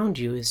around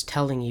you is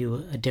telling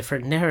you a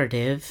different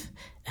narrative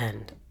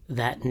and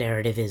that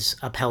narrative is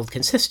upheld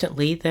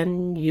consistently,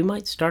 then you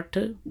might start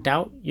to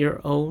doubt your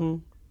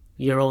own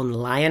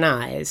lion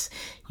eyes,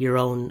 your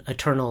own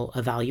eternal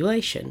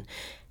evaluation.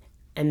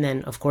 And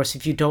then, of course,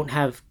 if you don't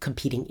have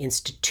competing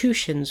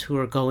institutions who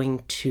are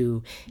going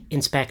to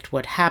inspect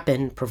what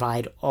happened,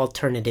 provide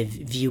alternative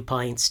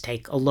viewpoints,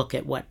 take a look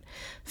at what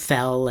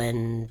fell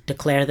and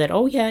declare that,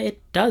 oh yeah,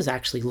 it does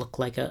actually look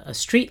like a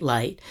street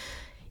light.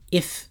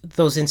 If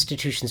those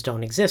institutions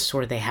don't exist,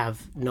 or they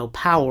have no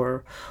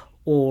power,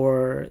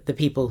 or the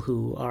people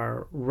who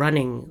are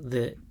running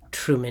the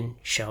Truman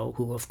Show,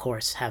 who of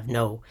course have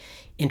no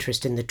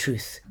interest in the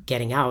truth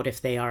getting out, if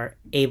they are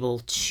able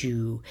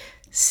to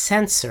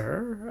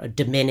censor,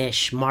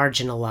 diminish,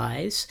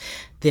 marginalize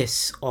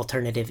this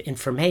alternative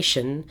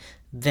information,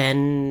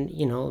 then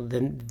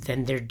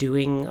they're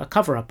doing a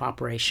cover-up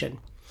operation.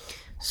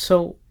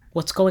 So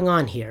what's going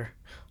on here?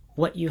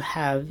 What you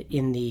have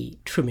in the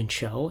Truman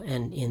Show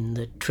and in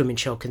the Truman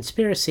Show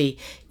conspiracy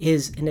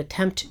is an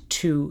attempt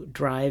to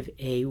drive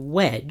a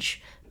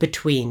wedge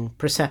between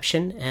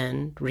perception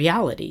and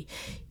reality,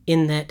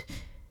 and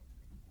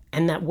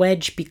that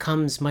wedge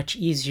becomes much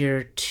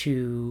easier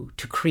to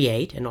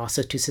create and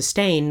also to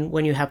sustain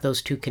when you have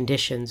those two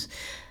conditions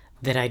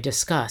that I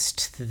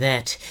discussed,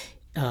 that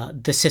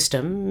the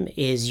system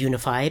is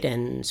unified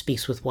and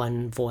speaks with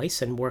one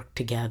voice and work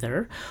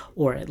together,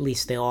 or at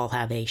least they all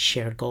have a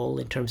shared goal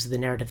in terms of the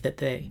narrative that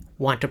they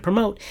want to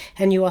promote.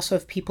 And you also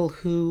have people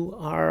who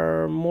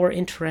are more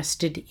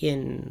interested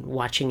in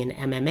watching an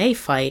MMA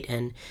fight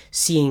and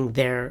seeing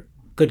their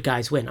good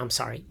guys win. A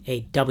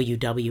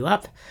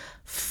WWF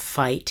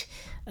fight,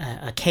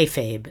 a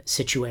kayfabe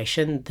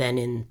situation, than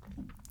in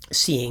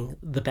seeing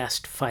the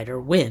best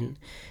fighter win.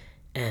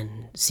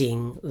 and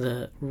seeing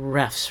the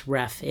refs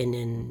ref in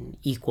an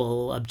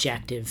equal,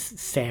 objective,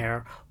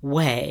 fair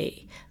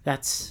way.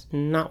 That's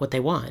not what they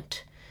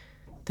want.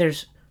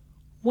 There's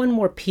one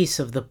more piece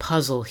of the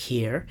puzzle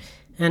here,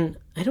 and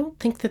I don't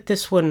think that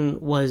this one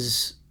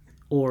was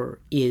or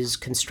is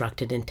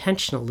constructed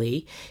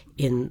intentionally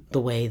in the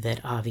way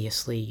that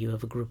obviously you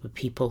have a group of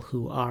people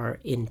who are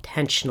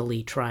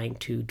intentionally trying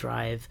to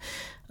drive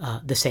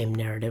the same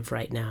narrative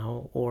right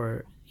now,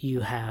 or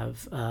you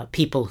have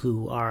people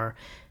who are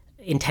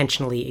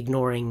intentionally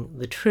ignoring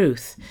the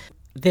truth.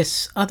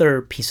 This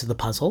other piece of the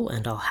puzzle,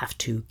 and I'll have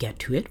to get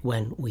to it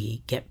when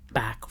we get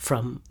back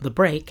from the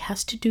break,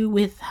 has to do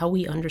with how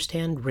we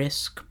understand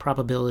risk,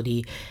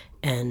 probability,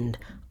 and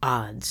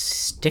odds.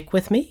 Stick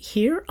with me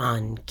here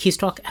on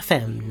Keystalk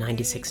FM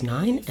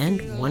 96.9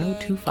 and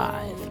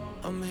 102.5.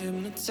 I'm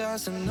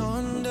hypnotized and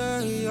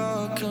under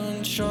your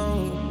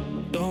control.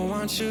 Don't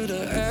want you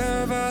to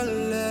ever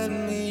let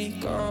me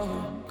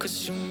go.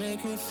 'Cause you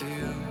make me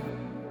feel,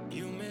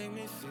 you make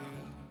me feel.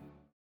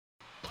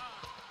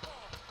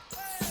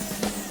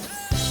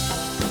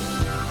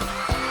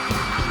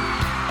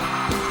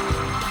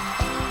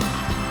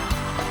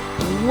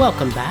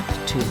 Welcome back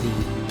to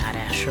the Matt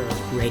Asher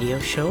radio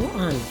show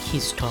on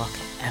Keystalk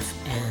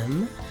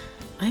FM.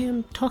 I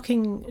am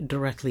talking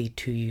directly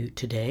to you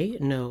today,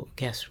 no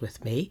guest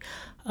with me.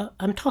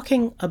 I'm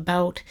talking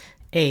about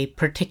a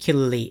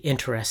particularly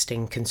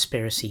interesting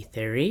conspiracy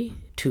theory,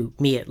 to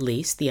me at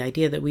least, the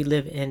idea that we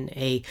live in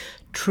a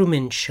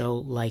Truman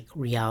Show-like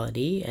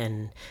reality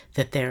and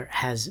that there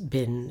has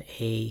been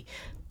a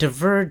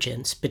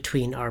divergence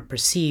between our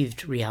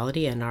perceived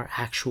reality and our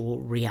actual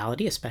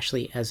reality,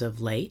 especially as of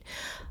late.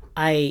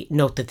 I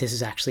note that this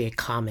is actually a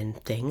common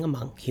thing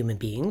among human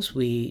beings.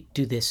 We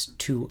do this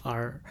to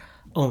our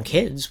own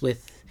kids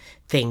with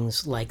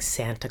things like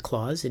Santa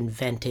Claus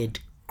invented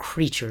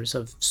creatures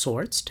of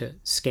sorts to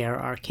scare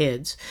our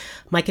kids.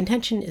 My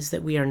contention is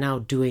that we are now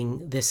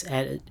doing this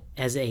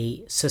as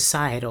a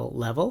societal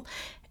level,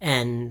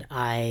 and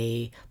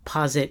I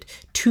posit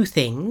two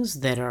things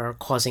that are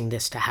causing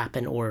this to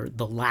happen, or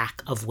the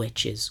lack of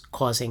which is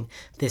causing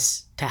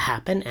this to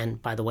happen.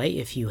 And by the way,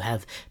 if you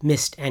have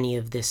missed any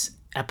of this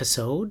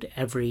episode,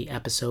 every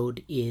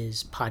episode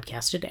is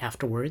podcasted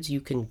afterwards. You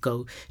can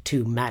go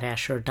to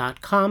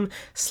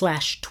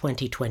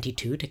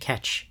mattasher.com/2022 to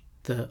catch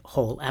the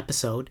whole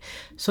episode.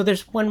 So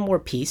there's one more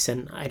piece,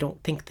 and I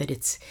don't think that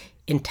it's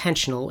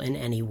intentional in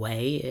any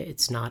way.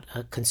 It's not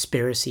a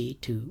conspiracy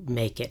to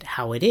make it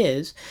how it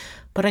is,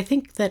 but I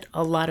think that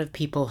a lot of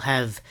people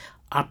have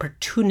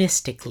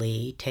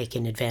opportunistically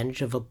taken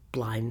advantage of a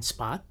blind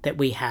spot that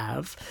we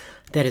have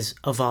that has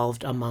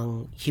evolved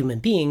among human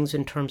beings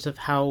in terms of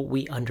how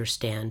we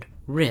understand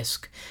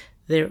risk.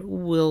 There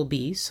will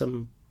be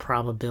some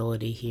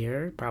probability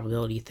here,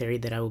 probability theory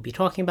that I will be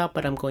talking about,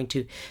 but I'm going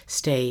to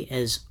stay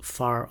as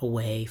far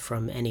away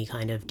from any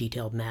kind of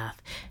detailed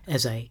math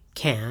as I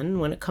can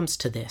when it comes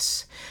to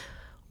this.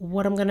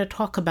 What I'm going to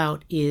talk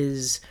about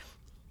is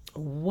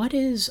what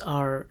is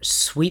our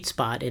sweet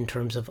spot in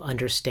terms of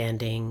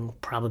understanding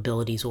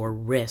probabilities or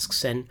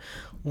risks, and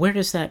where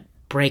does that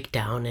break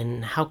down,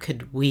 and how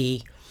could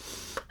we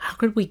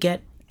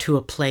get to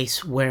a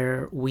place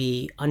where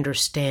we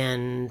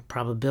understand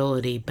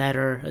probability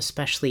better,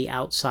 especially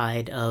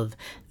outside of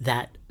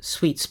that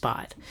sweet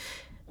spot?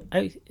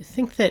 I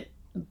think that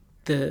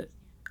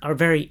our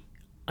very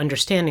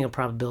understanding of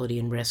probability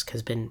and risk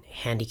has been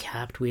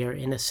handicapped. We are,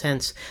 in a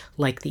sense,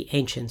 like the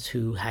ancients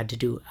who had to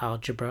do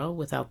algebra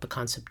without the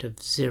concept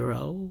of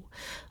zero,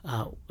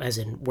 as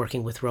in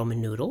working with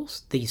Roman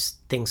noodles. These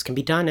things can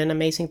be done, and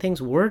amazing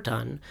things were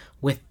done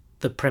with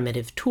the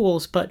primitive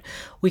tools, but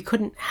we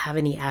couldn't have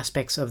any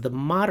aspects of the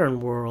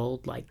modern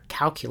world, like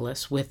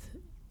calculus,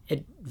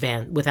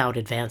 without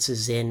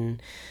advances in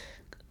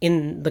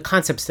the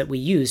concepts that we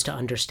use to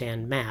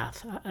understand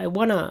math. I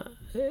want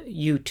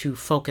you to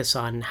focus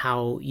on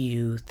how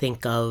you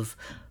think of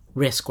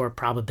risk or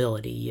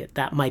probability.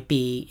 That might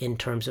be in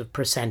terms of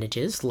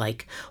percentages,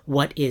 like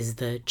what is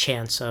the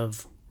chance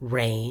of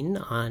rain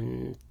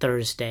on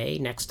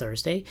next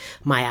Thursday?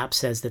 My app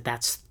says that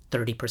that's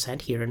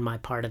 30% here in my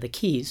part of the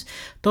Keys.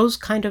 Those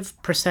kind of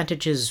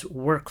percentages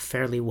work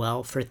fairly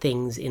well for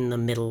things in the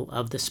middle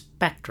of the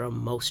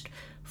spectrum. Most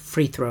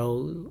free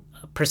throw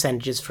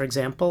percentages, for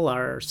example,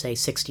 are, say,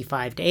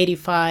 65 to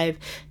 85.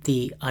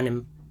 The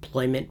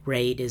unemployment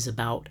rate is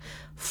about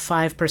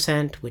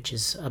 5%, which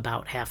is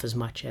about half as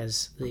much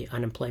as the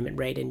unemployment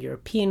rate in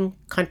European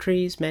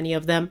countries, many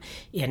of them.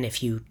 And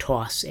if you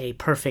toss a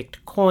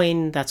perfect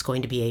coin, that's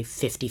going to be a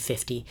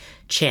 50-50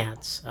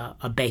 chance.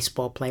 A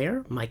baseball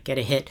player might get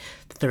a hit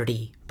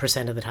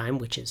 30% of the time,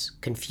 which is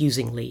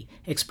confusingly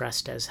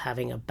expressed as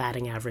having a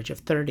batting average of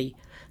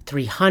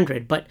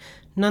 300, but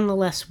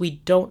nonetheless, we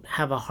don't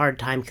have a hard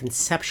time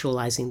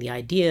conceptualizing the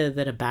idea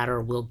that a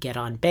batter will get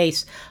on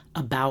base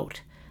about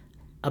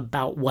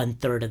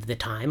 1/3 of the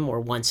time, or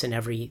once in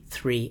every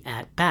 3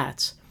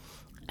 at-bats.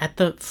 At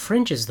the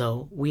fringes,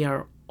 though, we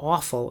are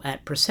awful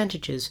at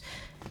percentages,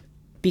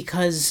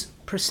 because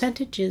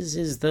percentages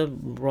is the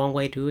wrong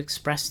way to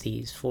express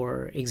these.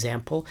 For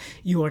example,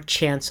 your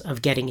chance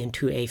of getting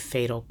into a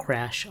fatal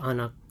crash on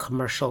a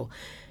commercial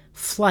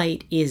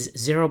flight is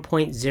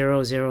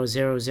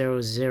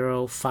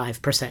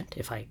 0.000005%,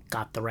 if I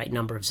got the right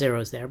number of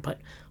zeros there. But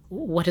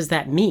what does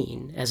that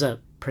mean? As a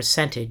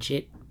percentage,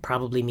 it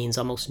probably means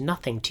almost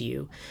nothing to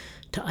you.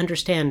 To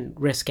understand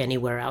risk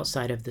anywhere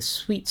outside of the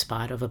sweet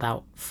spot of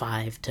about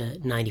 5 to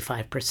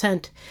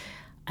 95%,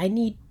 I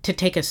need to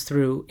take us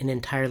through an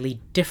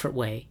entirely different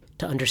way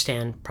to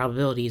understand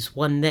probabilities,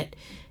 one that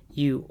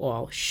you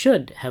all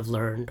should have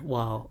learned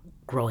while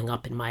growing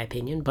up, in my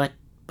opinion, but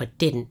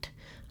didn't.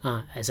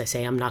 As I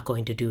say, I'm not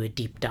going to do a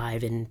deep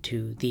dive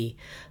into the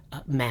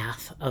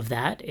math of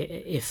that.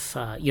 If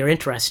you're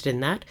interested in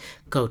that,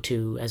 go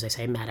to, as I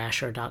say,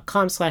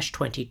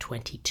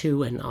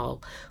 mattasher.com/2022, and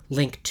I'll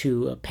link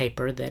to a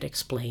paper that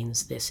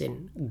explains this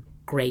in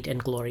great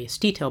and glorious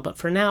detail. But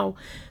for now,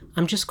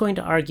 I'm just going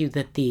to argue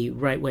that the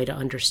right way to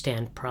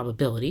understand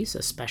probabilities,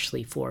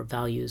 especially for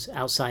values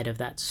outside of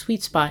that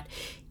sweet spot,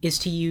 is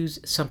to use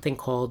something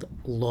called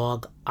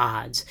log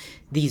odds.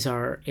 These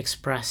are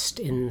expressed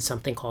in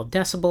something called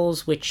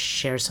decibels, which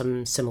share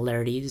some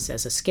similarities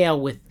as a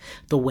scale with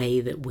the way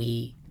that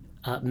we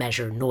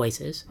measure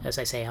noises. As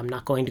I say, I'm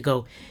not going to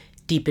go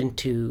deep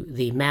into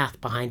the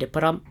math behind it,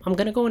 but I'm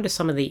going to go into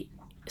some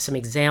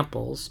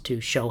examples to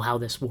show how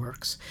this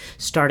works,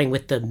 starting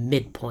with the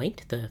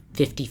midpoint, the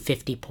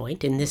 50-50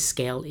 point. In this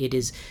scale, it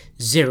is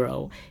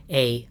 0.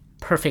 A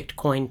perfect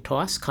coin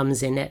toss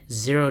comes in at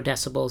 0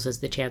 decibels as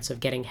the chance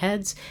of getting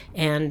heads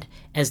and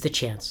as the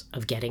chance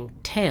of getting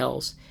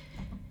tails.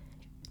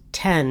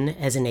 10,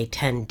 as in a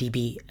 10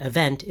 dB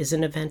event, is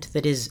an event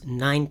that is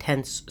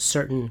 9/10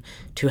 certain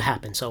to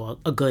happen. So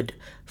a good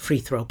free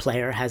throw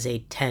player has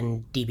a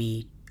 10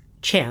 dB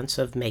chance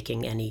of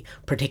making any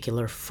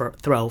particular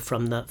throw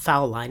from the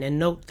foul line. And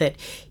note that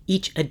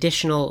each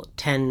additional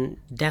 10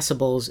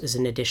 decibels is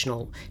an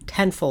additional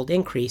tenfold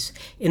increase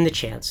in the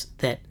chance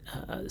that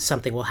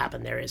something will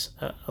happen. There is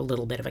a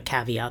little bit of a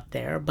caveat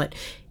there, but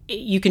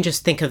you can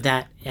just think of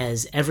that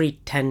as every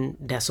 10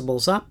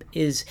 decibels up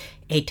is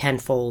a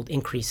tenfold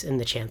increase in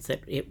the chance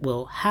that it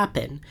will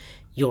happen.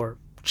 Your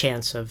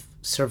chance of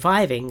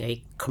surviving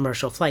a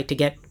commercial flight, to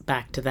get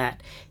back to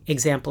that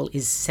example,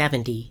 is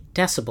 70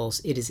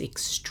 decibels. It is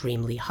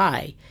extremely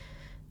high.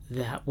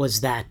 That was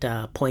that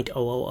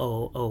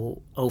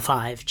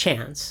 0.00005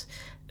 chance.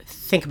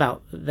 Think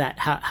about that,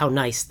 how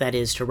nice that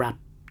is to wrap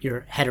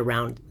your head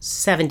around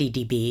 70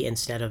 dB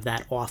instead of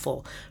that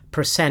awful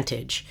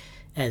percentage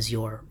as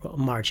your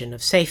margin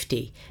of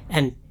safety.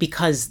 And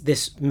because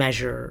this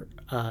measure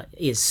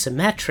is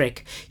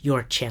symmetric,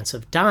 your chance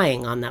of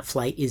dying on that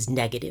flight is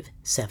negative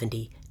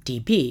 70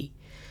 dB.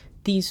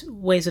 These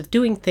ways of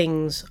doing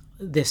things,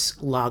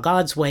 this log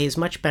odds way, is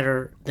much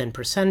better than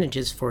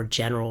percentages for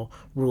general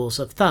rules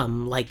of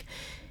thumb. Like,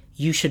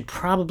 you should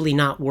probably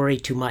not worry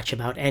too much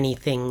about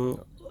anything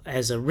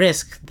as a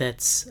risk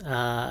that's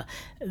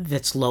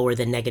lower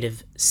than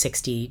negative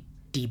 60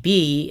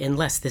 dB,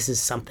 unless this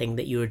is something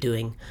that you are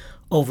doing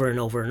over and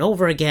over and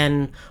over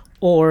again,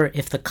 or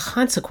if the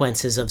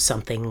consequences of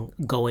something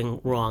going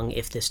wrong,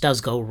 if this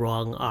does go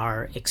wrong,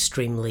 are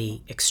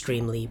extremely,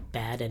 extremely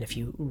bad. And if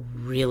you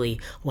really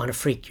want to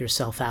freak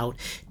yourself out,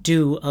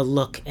 do a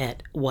look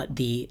at what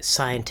the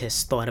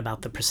scientists thought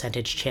about the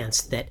percentage chance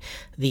that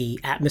the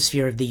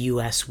atmosphere of the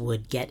US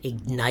would get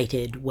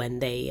ignited when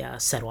they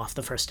set off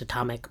the first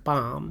atomic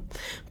bomb.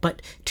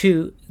 But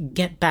to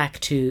get back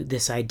to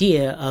this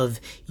idea of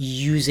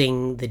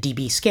using the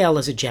dB scale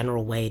as a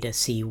general way to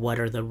see what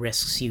are the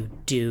risks you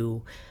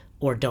do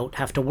or don't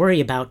have to worry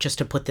about, just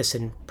to put this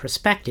in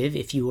perspective,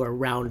 if you are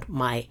around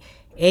my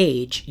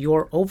age,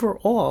 your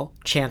overall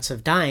chance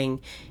of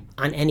dying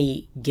on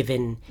any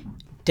given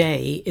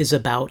day is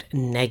about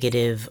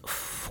negative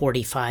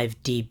 45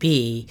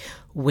 dB,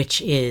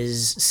 which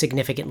is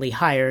significantly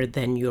higher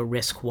than your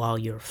risk while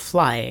you're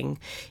flying.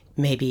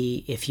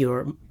 Maybe if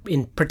you're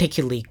in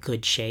particularly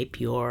good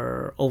shape,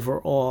 your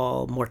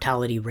overall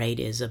mortality rate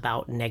is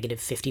about negative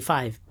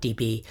 55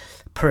 dB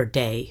per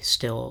day.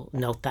 Still,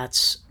 note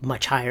that's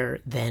much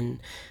higher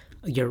than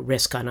your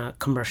risk on a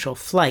commercial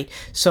flight.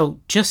 So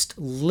just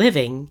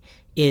living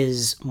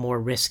is more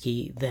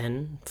risky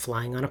than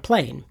flying on a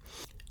plane.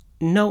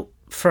 Note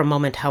for a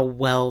moment how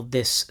well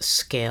this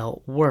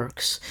scale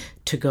works.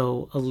 To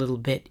go a little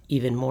bit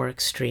even more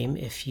extreme,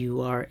 if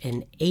you are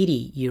an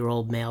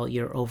 80-year-old male,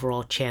 your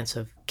overall chance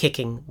of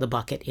kicking the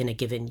bucket in a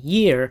given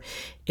year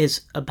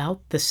is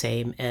about the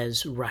same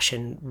as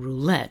Russian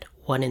roulette,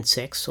 1 in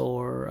 6,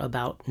 or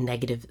about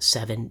negative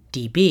 7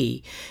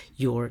 dB.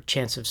 Your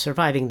chance of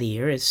surviving the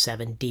year is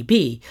 7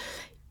 dB.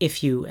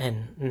 If you,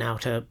 and now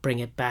to bring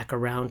it back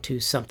around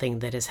to something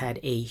that has had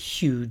a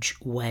huge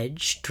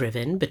wedge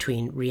driven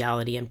between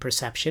reality and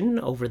perception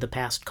over the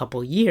past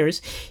couple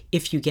years,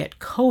 if you get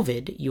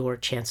COVID, your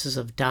chances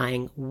of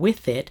dying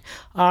with it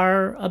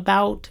are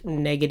about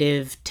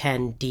negative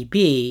 10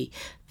 dB.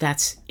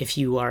 That's if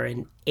you are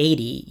an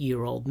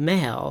 80-year-old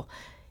male.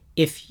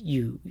 if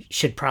you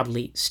should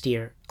probably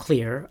steer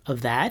clear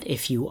of that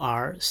if you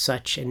are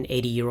such an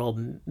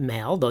 80-year-old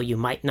male, though you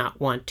might not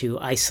want to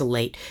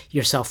isolate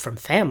yourself from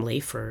family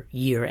for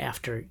year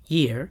after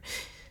year.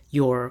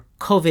 Your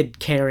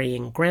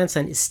COVID-carrying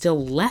grandson is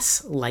still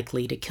less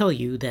likely to kill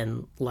you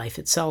than life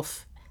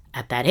itself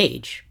at that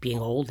age. Being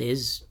old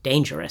is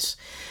dangerous.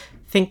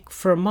 Think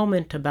for a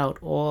moment about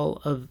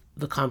all of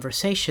the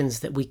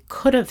conversations that we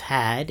could have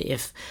had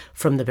if,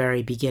 from the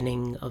very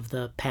beginning of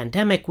the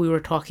pandemic, we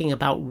were talking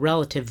about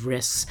relative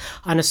risks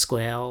on a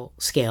scale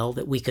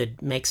that we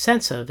could make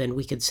sense of, and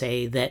we could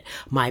say that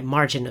my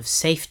margin of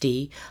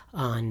safety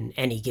on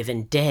any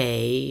given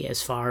day,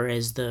 as far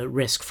as the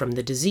risk from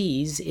the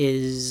disease,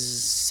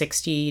 is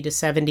 60 to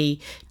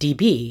 70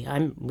 dB.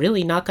 I'm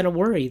really not going to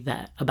worry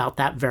about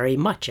that very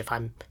much if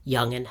I'm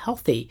young and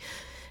healthy.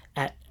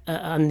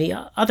 On the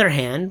other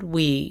hand,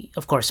 we,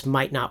 of course,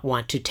 might not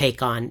want to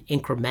take on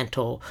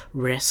incremental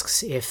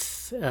risks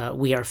if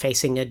we are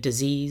facing a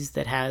disease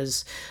that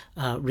has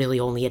really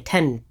only a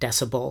 10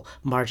 decibel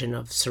margin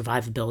of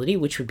survivability,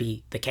 which would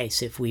be the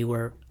case if we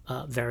were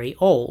very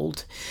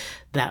old.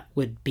 That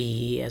would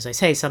be, as I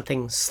say,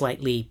 something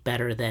slightly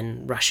better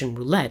than Russian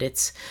roulette.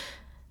 It's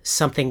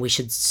something we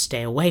should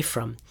stay away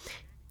from.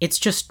 It's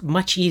just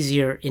much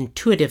easier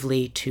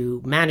intuitively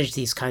to manage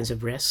these kinds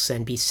of risks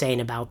and be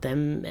sane about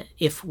them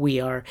if we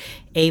are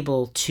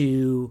able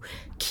to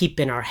keep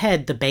in our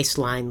head the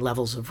baseline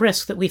levels of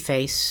risk that we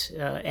face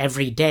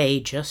every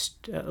day,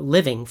 just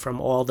living from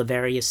all the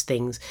various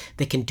things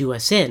that can do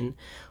us in.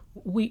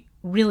 We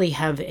really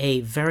have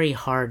a very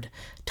hard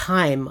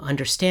time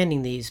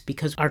understanding these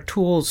because our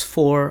tools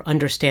for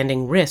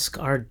understanding risk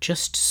are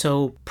just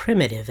so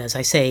primitive, as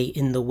I say,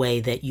 in the way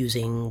that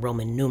using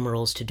Roman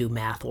numerals to do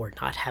math or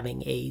not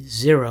having a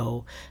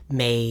zero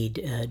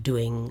made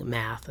doing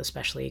math,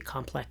 especially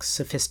complex,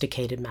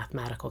 sophisticated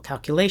mathematical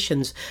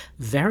calculations,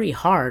 very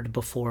hard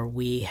before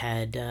we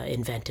had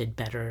invented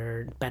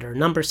better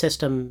number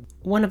system.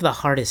 One of the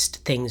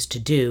hardest things to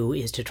do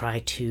is to try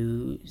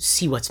to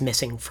see what's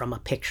missing from a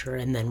picture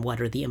and then what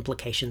are the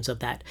implications of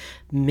that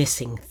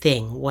missing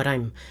thing. What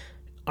I'm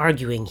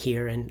arguing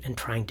here and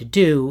trying to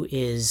do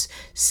is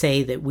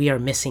say that we are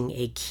missing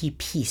a key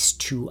piece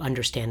to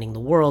understanding the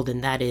world,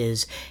 and that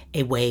is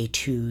a way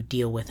to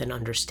deal with and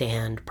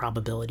understand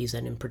probabilities,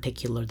 and in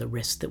particular the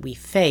risks that we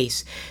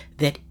face,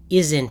 that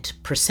isn't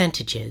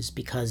percentages,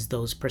 because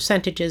those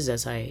percentages,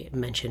 as I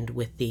mentioned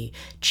with the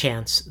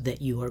chance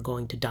that you are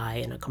going to die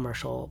in a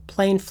commercial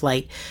plane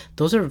flight,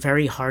 those are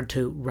very hard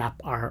to wrap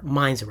our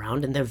minds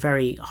around, and they're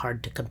very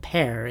hard to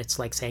compare. It's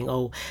like saying,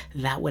 oh,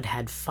 that one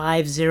had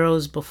 5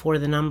 zeros before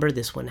the number,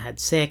 this one had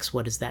 6,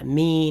 what does that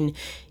mean?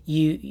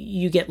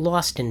 You get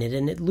lost in it,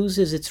 and it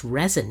loses its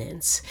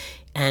resonance,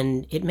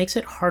 and it makes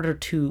it harder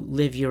to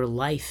live your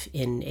life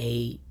in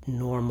a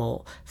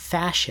normal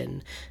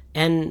fashion.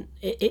 And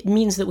it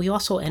means that we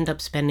also end up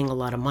spending a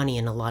lot of money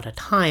and a lot of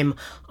time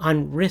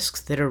on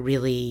risks that are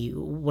really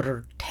what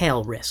are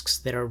tail risks,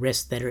 that are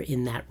risks that are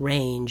in that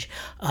range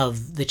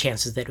of the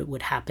chances that it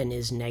would happen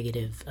is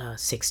negative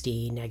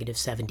 60, negative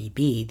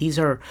 70B. These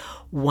are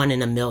 1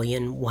 in a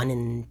million, 1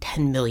 in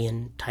 10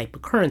 million type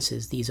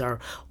occurrences. These are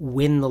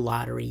win the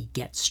lottery,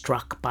 get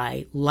struck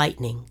by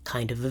lightning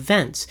kind of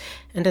events.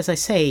 And as I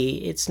say,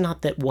 it's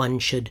not that one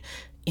should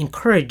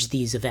encourage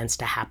these events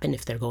to happen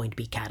if they're going to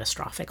be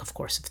catastrophic. Of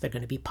course, if they're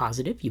going to be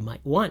positive, you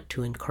might want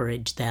to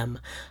encourage them,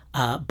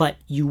 but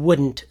you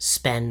wouldn't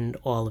spend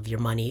all of your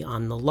money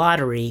on the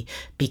lottery,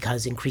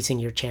 because increasing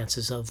your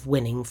chances of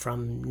winning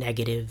from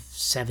negative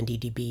 70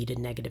 dB to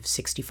negative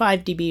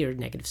 65 dB or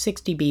negative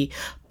 60 dB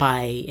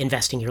by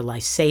investing your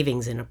life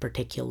savings in a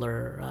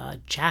particular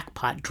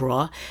jackpot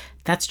draw,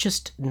 that's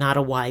just not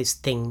a wise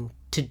thing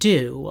to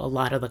do. A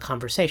lot of the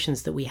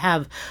conversations that we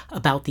have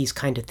about these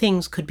kind of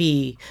things could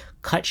be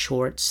cut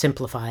short,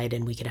 simplified,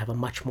 and we could have a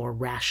much more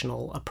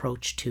rational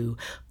approach to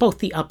both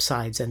the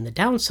upsides and the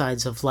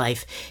downsides of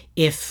life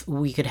if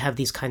we could have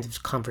these kinds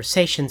of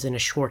conversations in a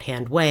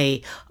shorthand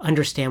way,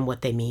 understand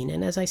what they mean.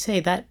 And as I say,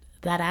 that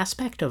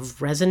aspect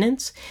of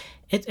resonance,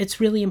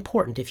 it's really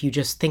important. If you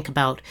just think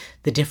about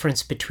the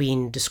difference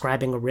between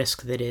describing a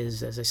risk that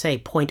is, as I say,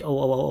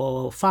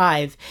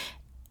 0.00005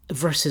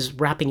 versus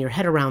wrapping your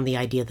head around the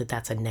idea that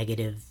that's a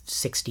negative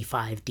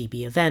 65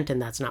 dB event and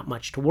that's not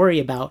much to worry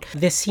about.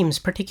 This seems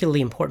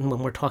particularly important when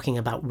we're talking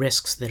about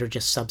risks that are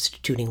just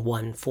substituting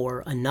one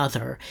for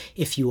another.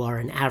 If you are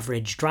an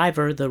average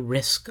driver, the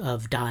risk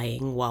of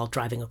dying while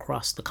driving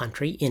across the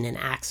country in an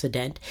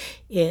accident,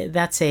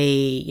 that's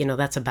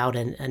about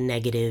a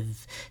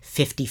negative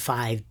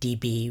 55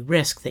 dB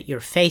risk that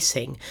you're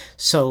facing.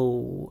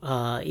 So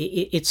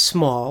it's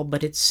small,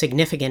 but it's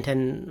significant,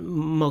 and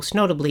most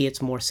notably,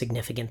 it's more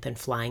significant different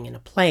than flying in a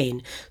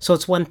plane. So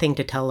it's one thing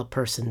to tell a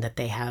person that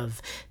they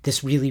have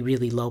this really,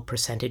 really low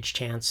percentage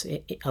chance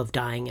of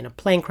dying in a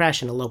plane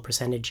crash and a low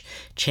percentage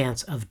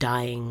chance of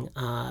dying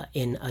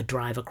in a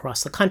drive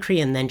across the country,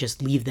 and then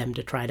just leave them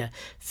to try to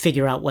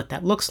figure out what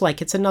that looks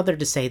like. It's another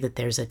to say that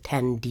there's a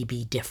 10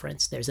 dB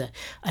difference. There's a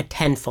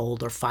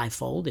 10-fold or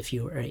 5-fold, if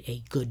you're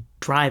a good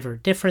driver,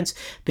 difference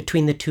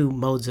between the two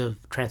modes of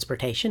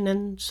transportation,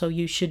 and so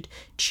you should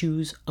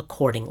choose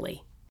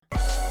accordingly.